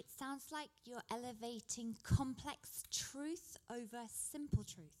 it sounds like you're elevating complex truth over simple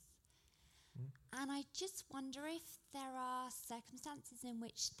truth. And I just wonder if there are circumstances in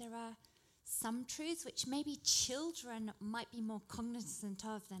which there are some truths which maybe children might be more cognizant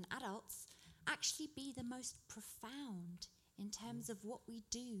of than adults actually be the most profound in terms of what we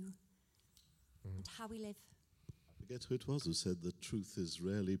do and how we live. I forget who it was who said that truth is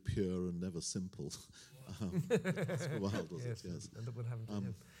rarely pure and never simple. That's wild, was it? Yes. And what happened to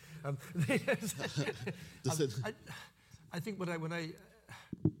him? I think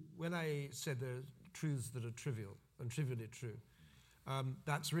when I said there are truths that are trivial and trivially true,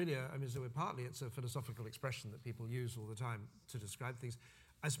 that's really, so partly it's a philosophical expression that people use all the time to describe things.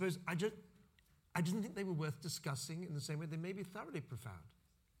 I suppose I didn't think they were worth discussing in the same way. They may be thoroughly profound.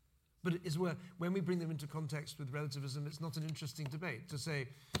 But it is when we bring them into context with relativism, it's not an interesting debate to say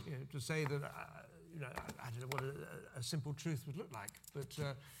that I don't know what a simple truth would look like, but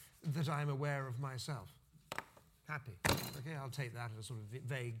that I'm aware of myself. Happy. Okay, I'll take that in a sort of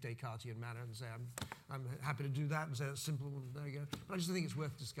vague Descartesian manner and say I'm happy to do that and say it's simple. And there you go. But I just think it's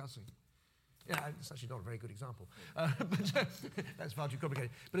worth discussing. Yeah, it's actually not a very good example, but that's far too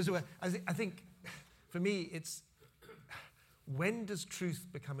complicated. But I think for me it's. When does truth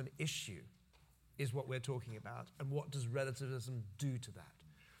become an issue is what we're talking about, and what does relativism do to that?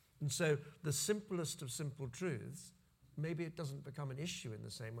 And so the simplest of simple truths, maybe it doesn't become an issue in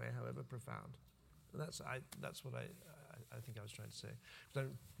the same way, however profound. And that's what I think I was trying to say.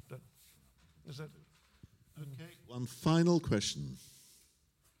 Is that... Okay, one final question.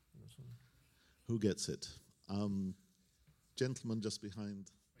 Who gets it? Gentleman just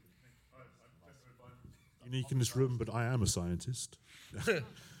behind. Unique in this room, but I am a scientist.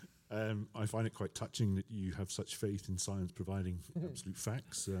 I find it quite touching that you have such faith in science providing absolute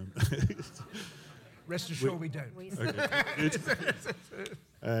facts. Rest assured we don't. Okay,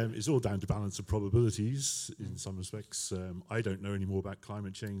 it's all down to balance of probabilities in some respects. I don't know any more about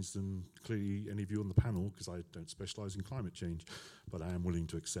climate change than clearly any of you on the panel, because I don't specialise in climate change, but I am willing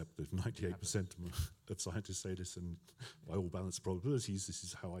to accept that 98% of scientists say this, and by all balance of probabilities, this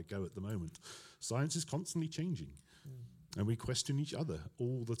is how I go at the moment. Science is constantly changing. And we question each other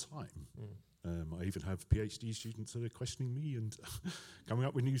all the time. I even have PhD students that are questioning me and coming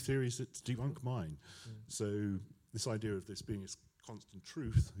up with new theories that debunk mine. So this idea of this being its constant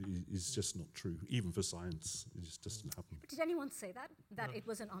truth is just not true, even for science. It just doesn't happen. But did anyone say that? That it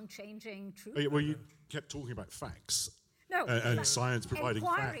was an unchanging truth? Oh, yeah, well, you kept talking about facts. No. And science providing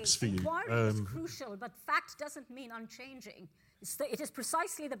facts for you. Inquiry is crucial, but fact doesn't mean unchanging. It is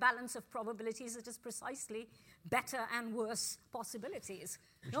precisely the balance of probabilities. It is precisely better and worse possibilities.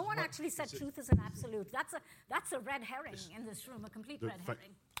 No one actually said truth is an absolute. That's a red herring in this room, a complete red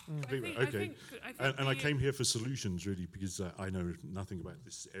herring. Okay. And I came here for solutions, really, because I know nothing about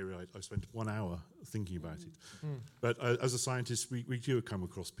this area. I spent 1 hour thinking about it. But as a scientist, we do come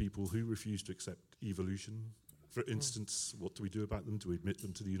across people who refuse to accept evolution. For instance, what do we do about them? Do we admit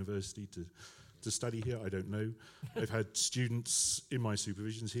them to the university to study here? I don't know. I've had students in my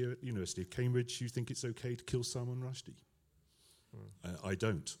supervisions here at the University of Cambridge who think it's okay to kill Salman Rushdie. I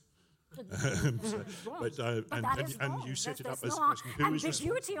don't. And you set it up as a question. Who is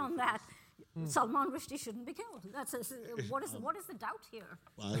ambiguity on that. Salman Rushdie shouldn't be killed. What is the doubt here?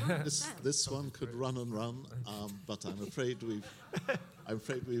 Well, this one could run and run, but I'm afraid we've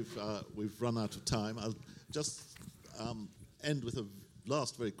run out of time. I'll just end with a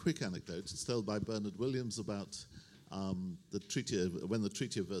last very quick anecdote. It's told by Bernard Williams about when the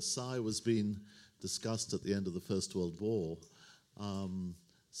Treaty of Versailles was being discussed at the end of the First World War.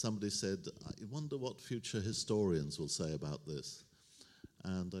 Somebody said, "I wonder what future historians will say about this."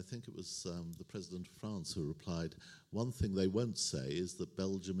 And I think it was the President of France who replied, "One thing they won't say is that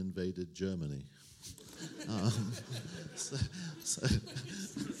Belgium invaded Germany."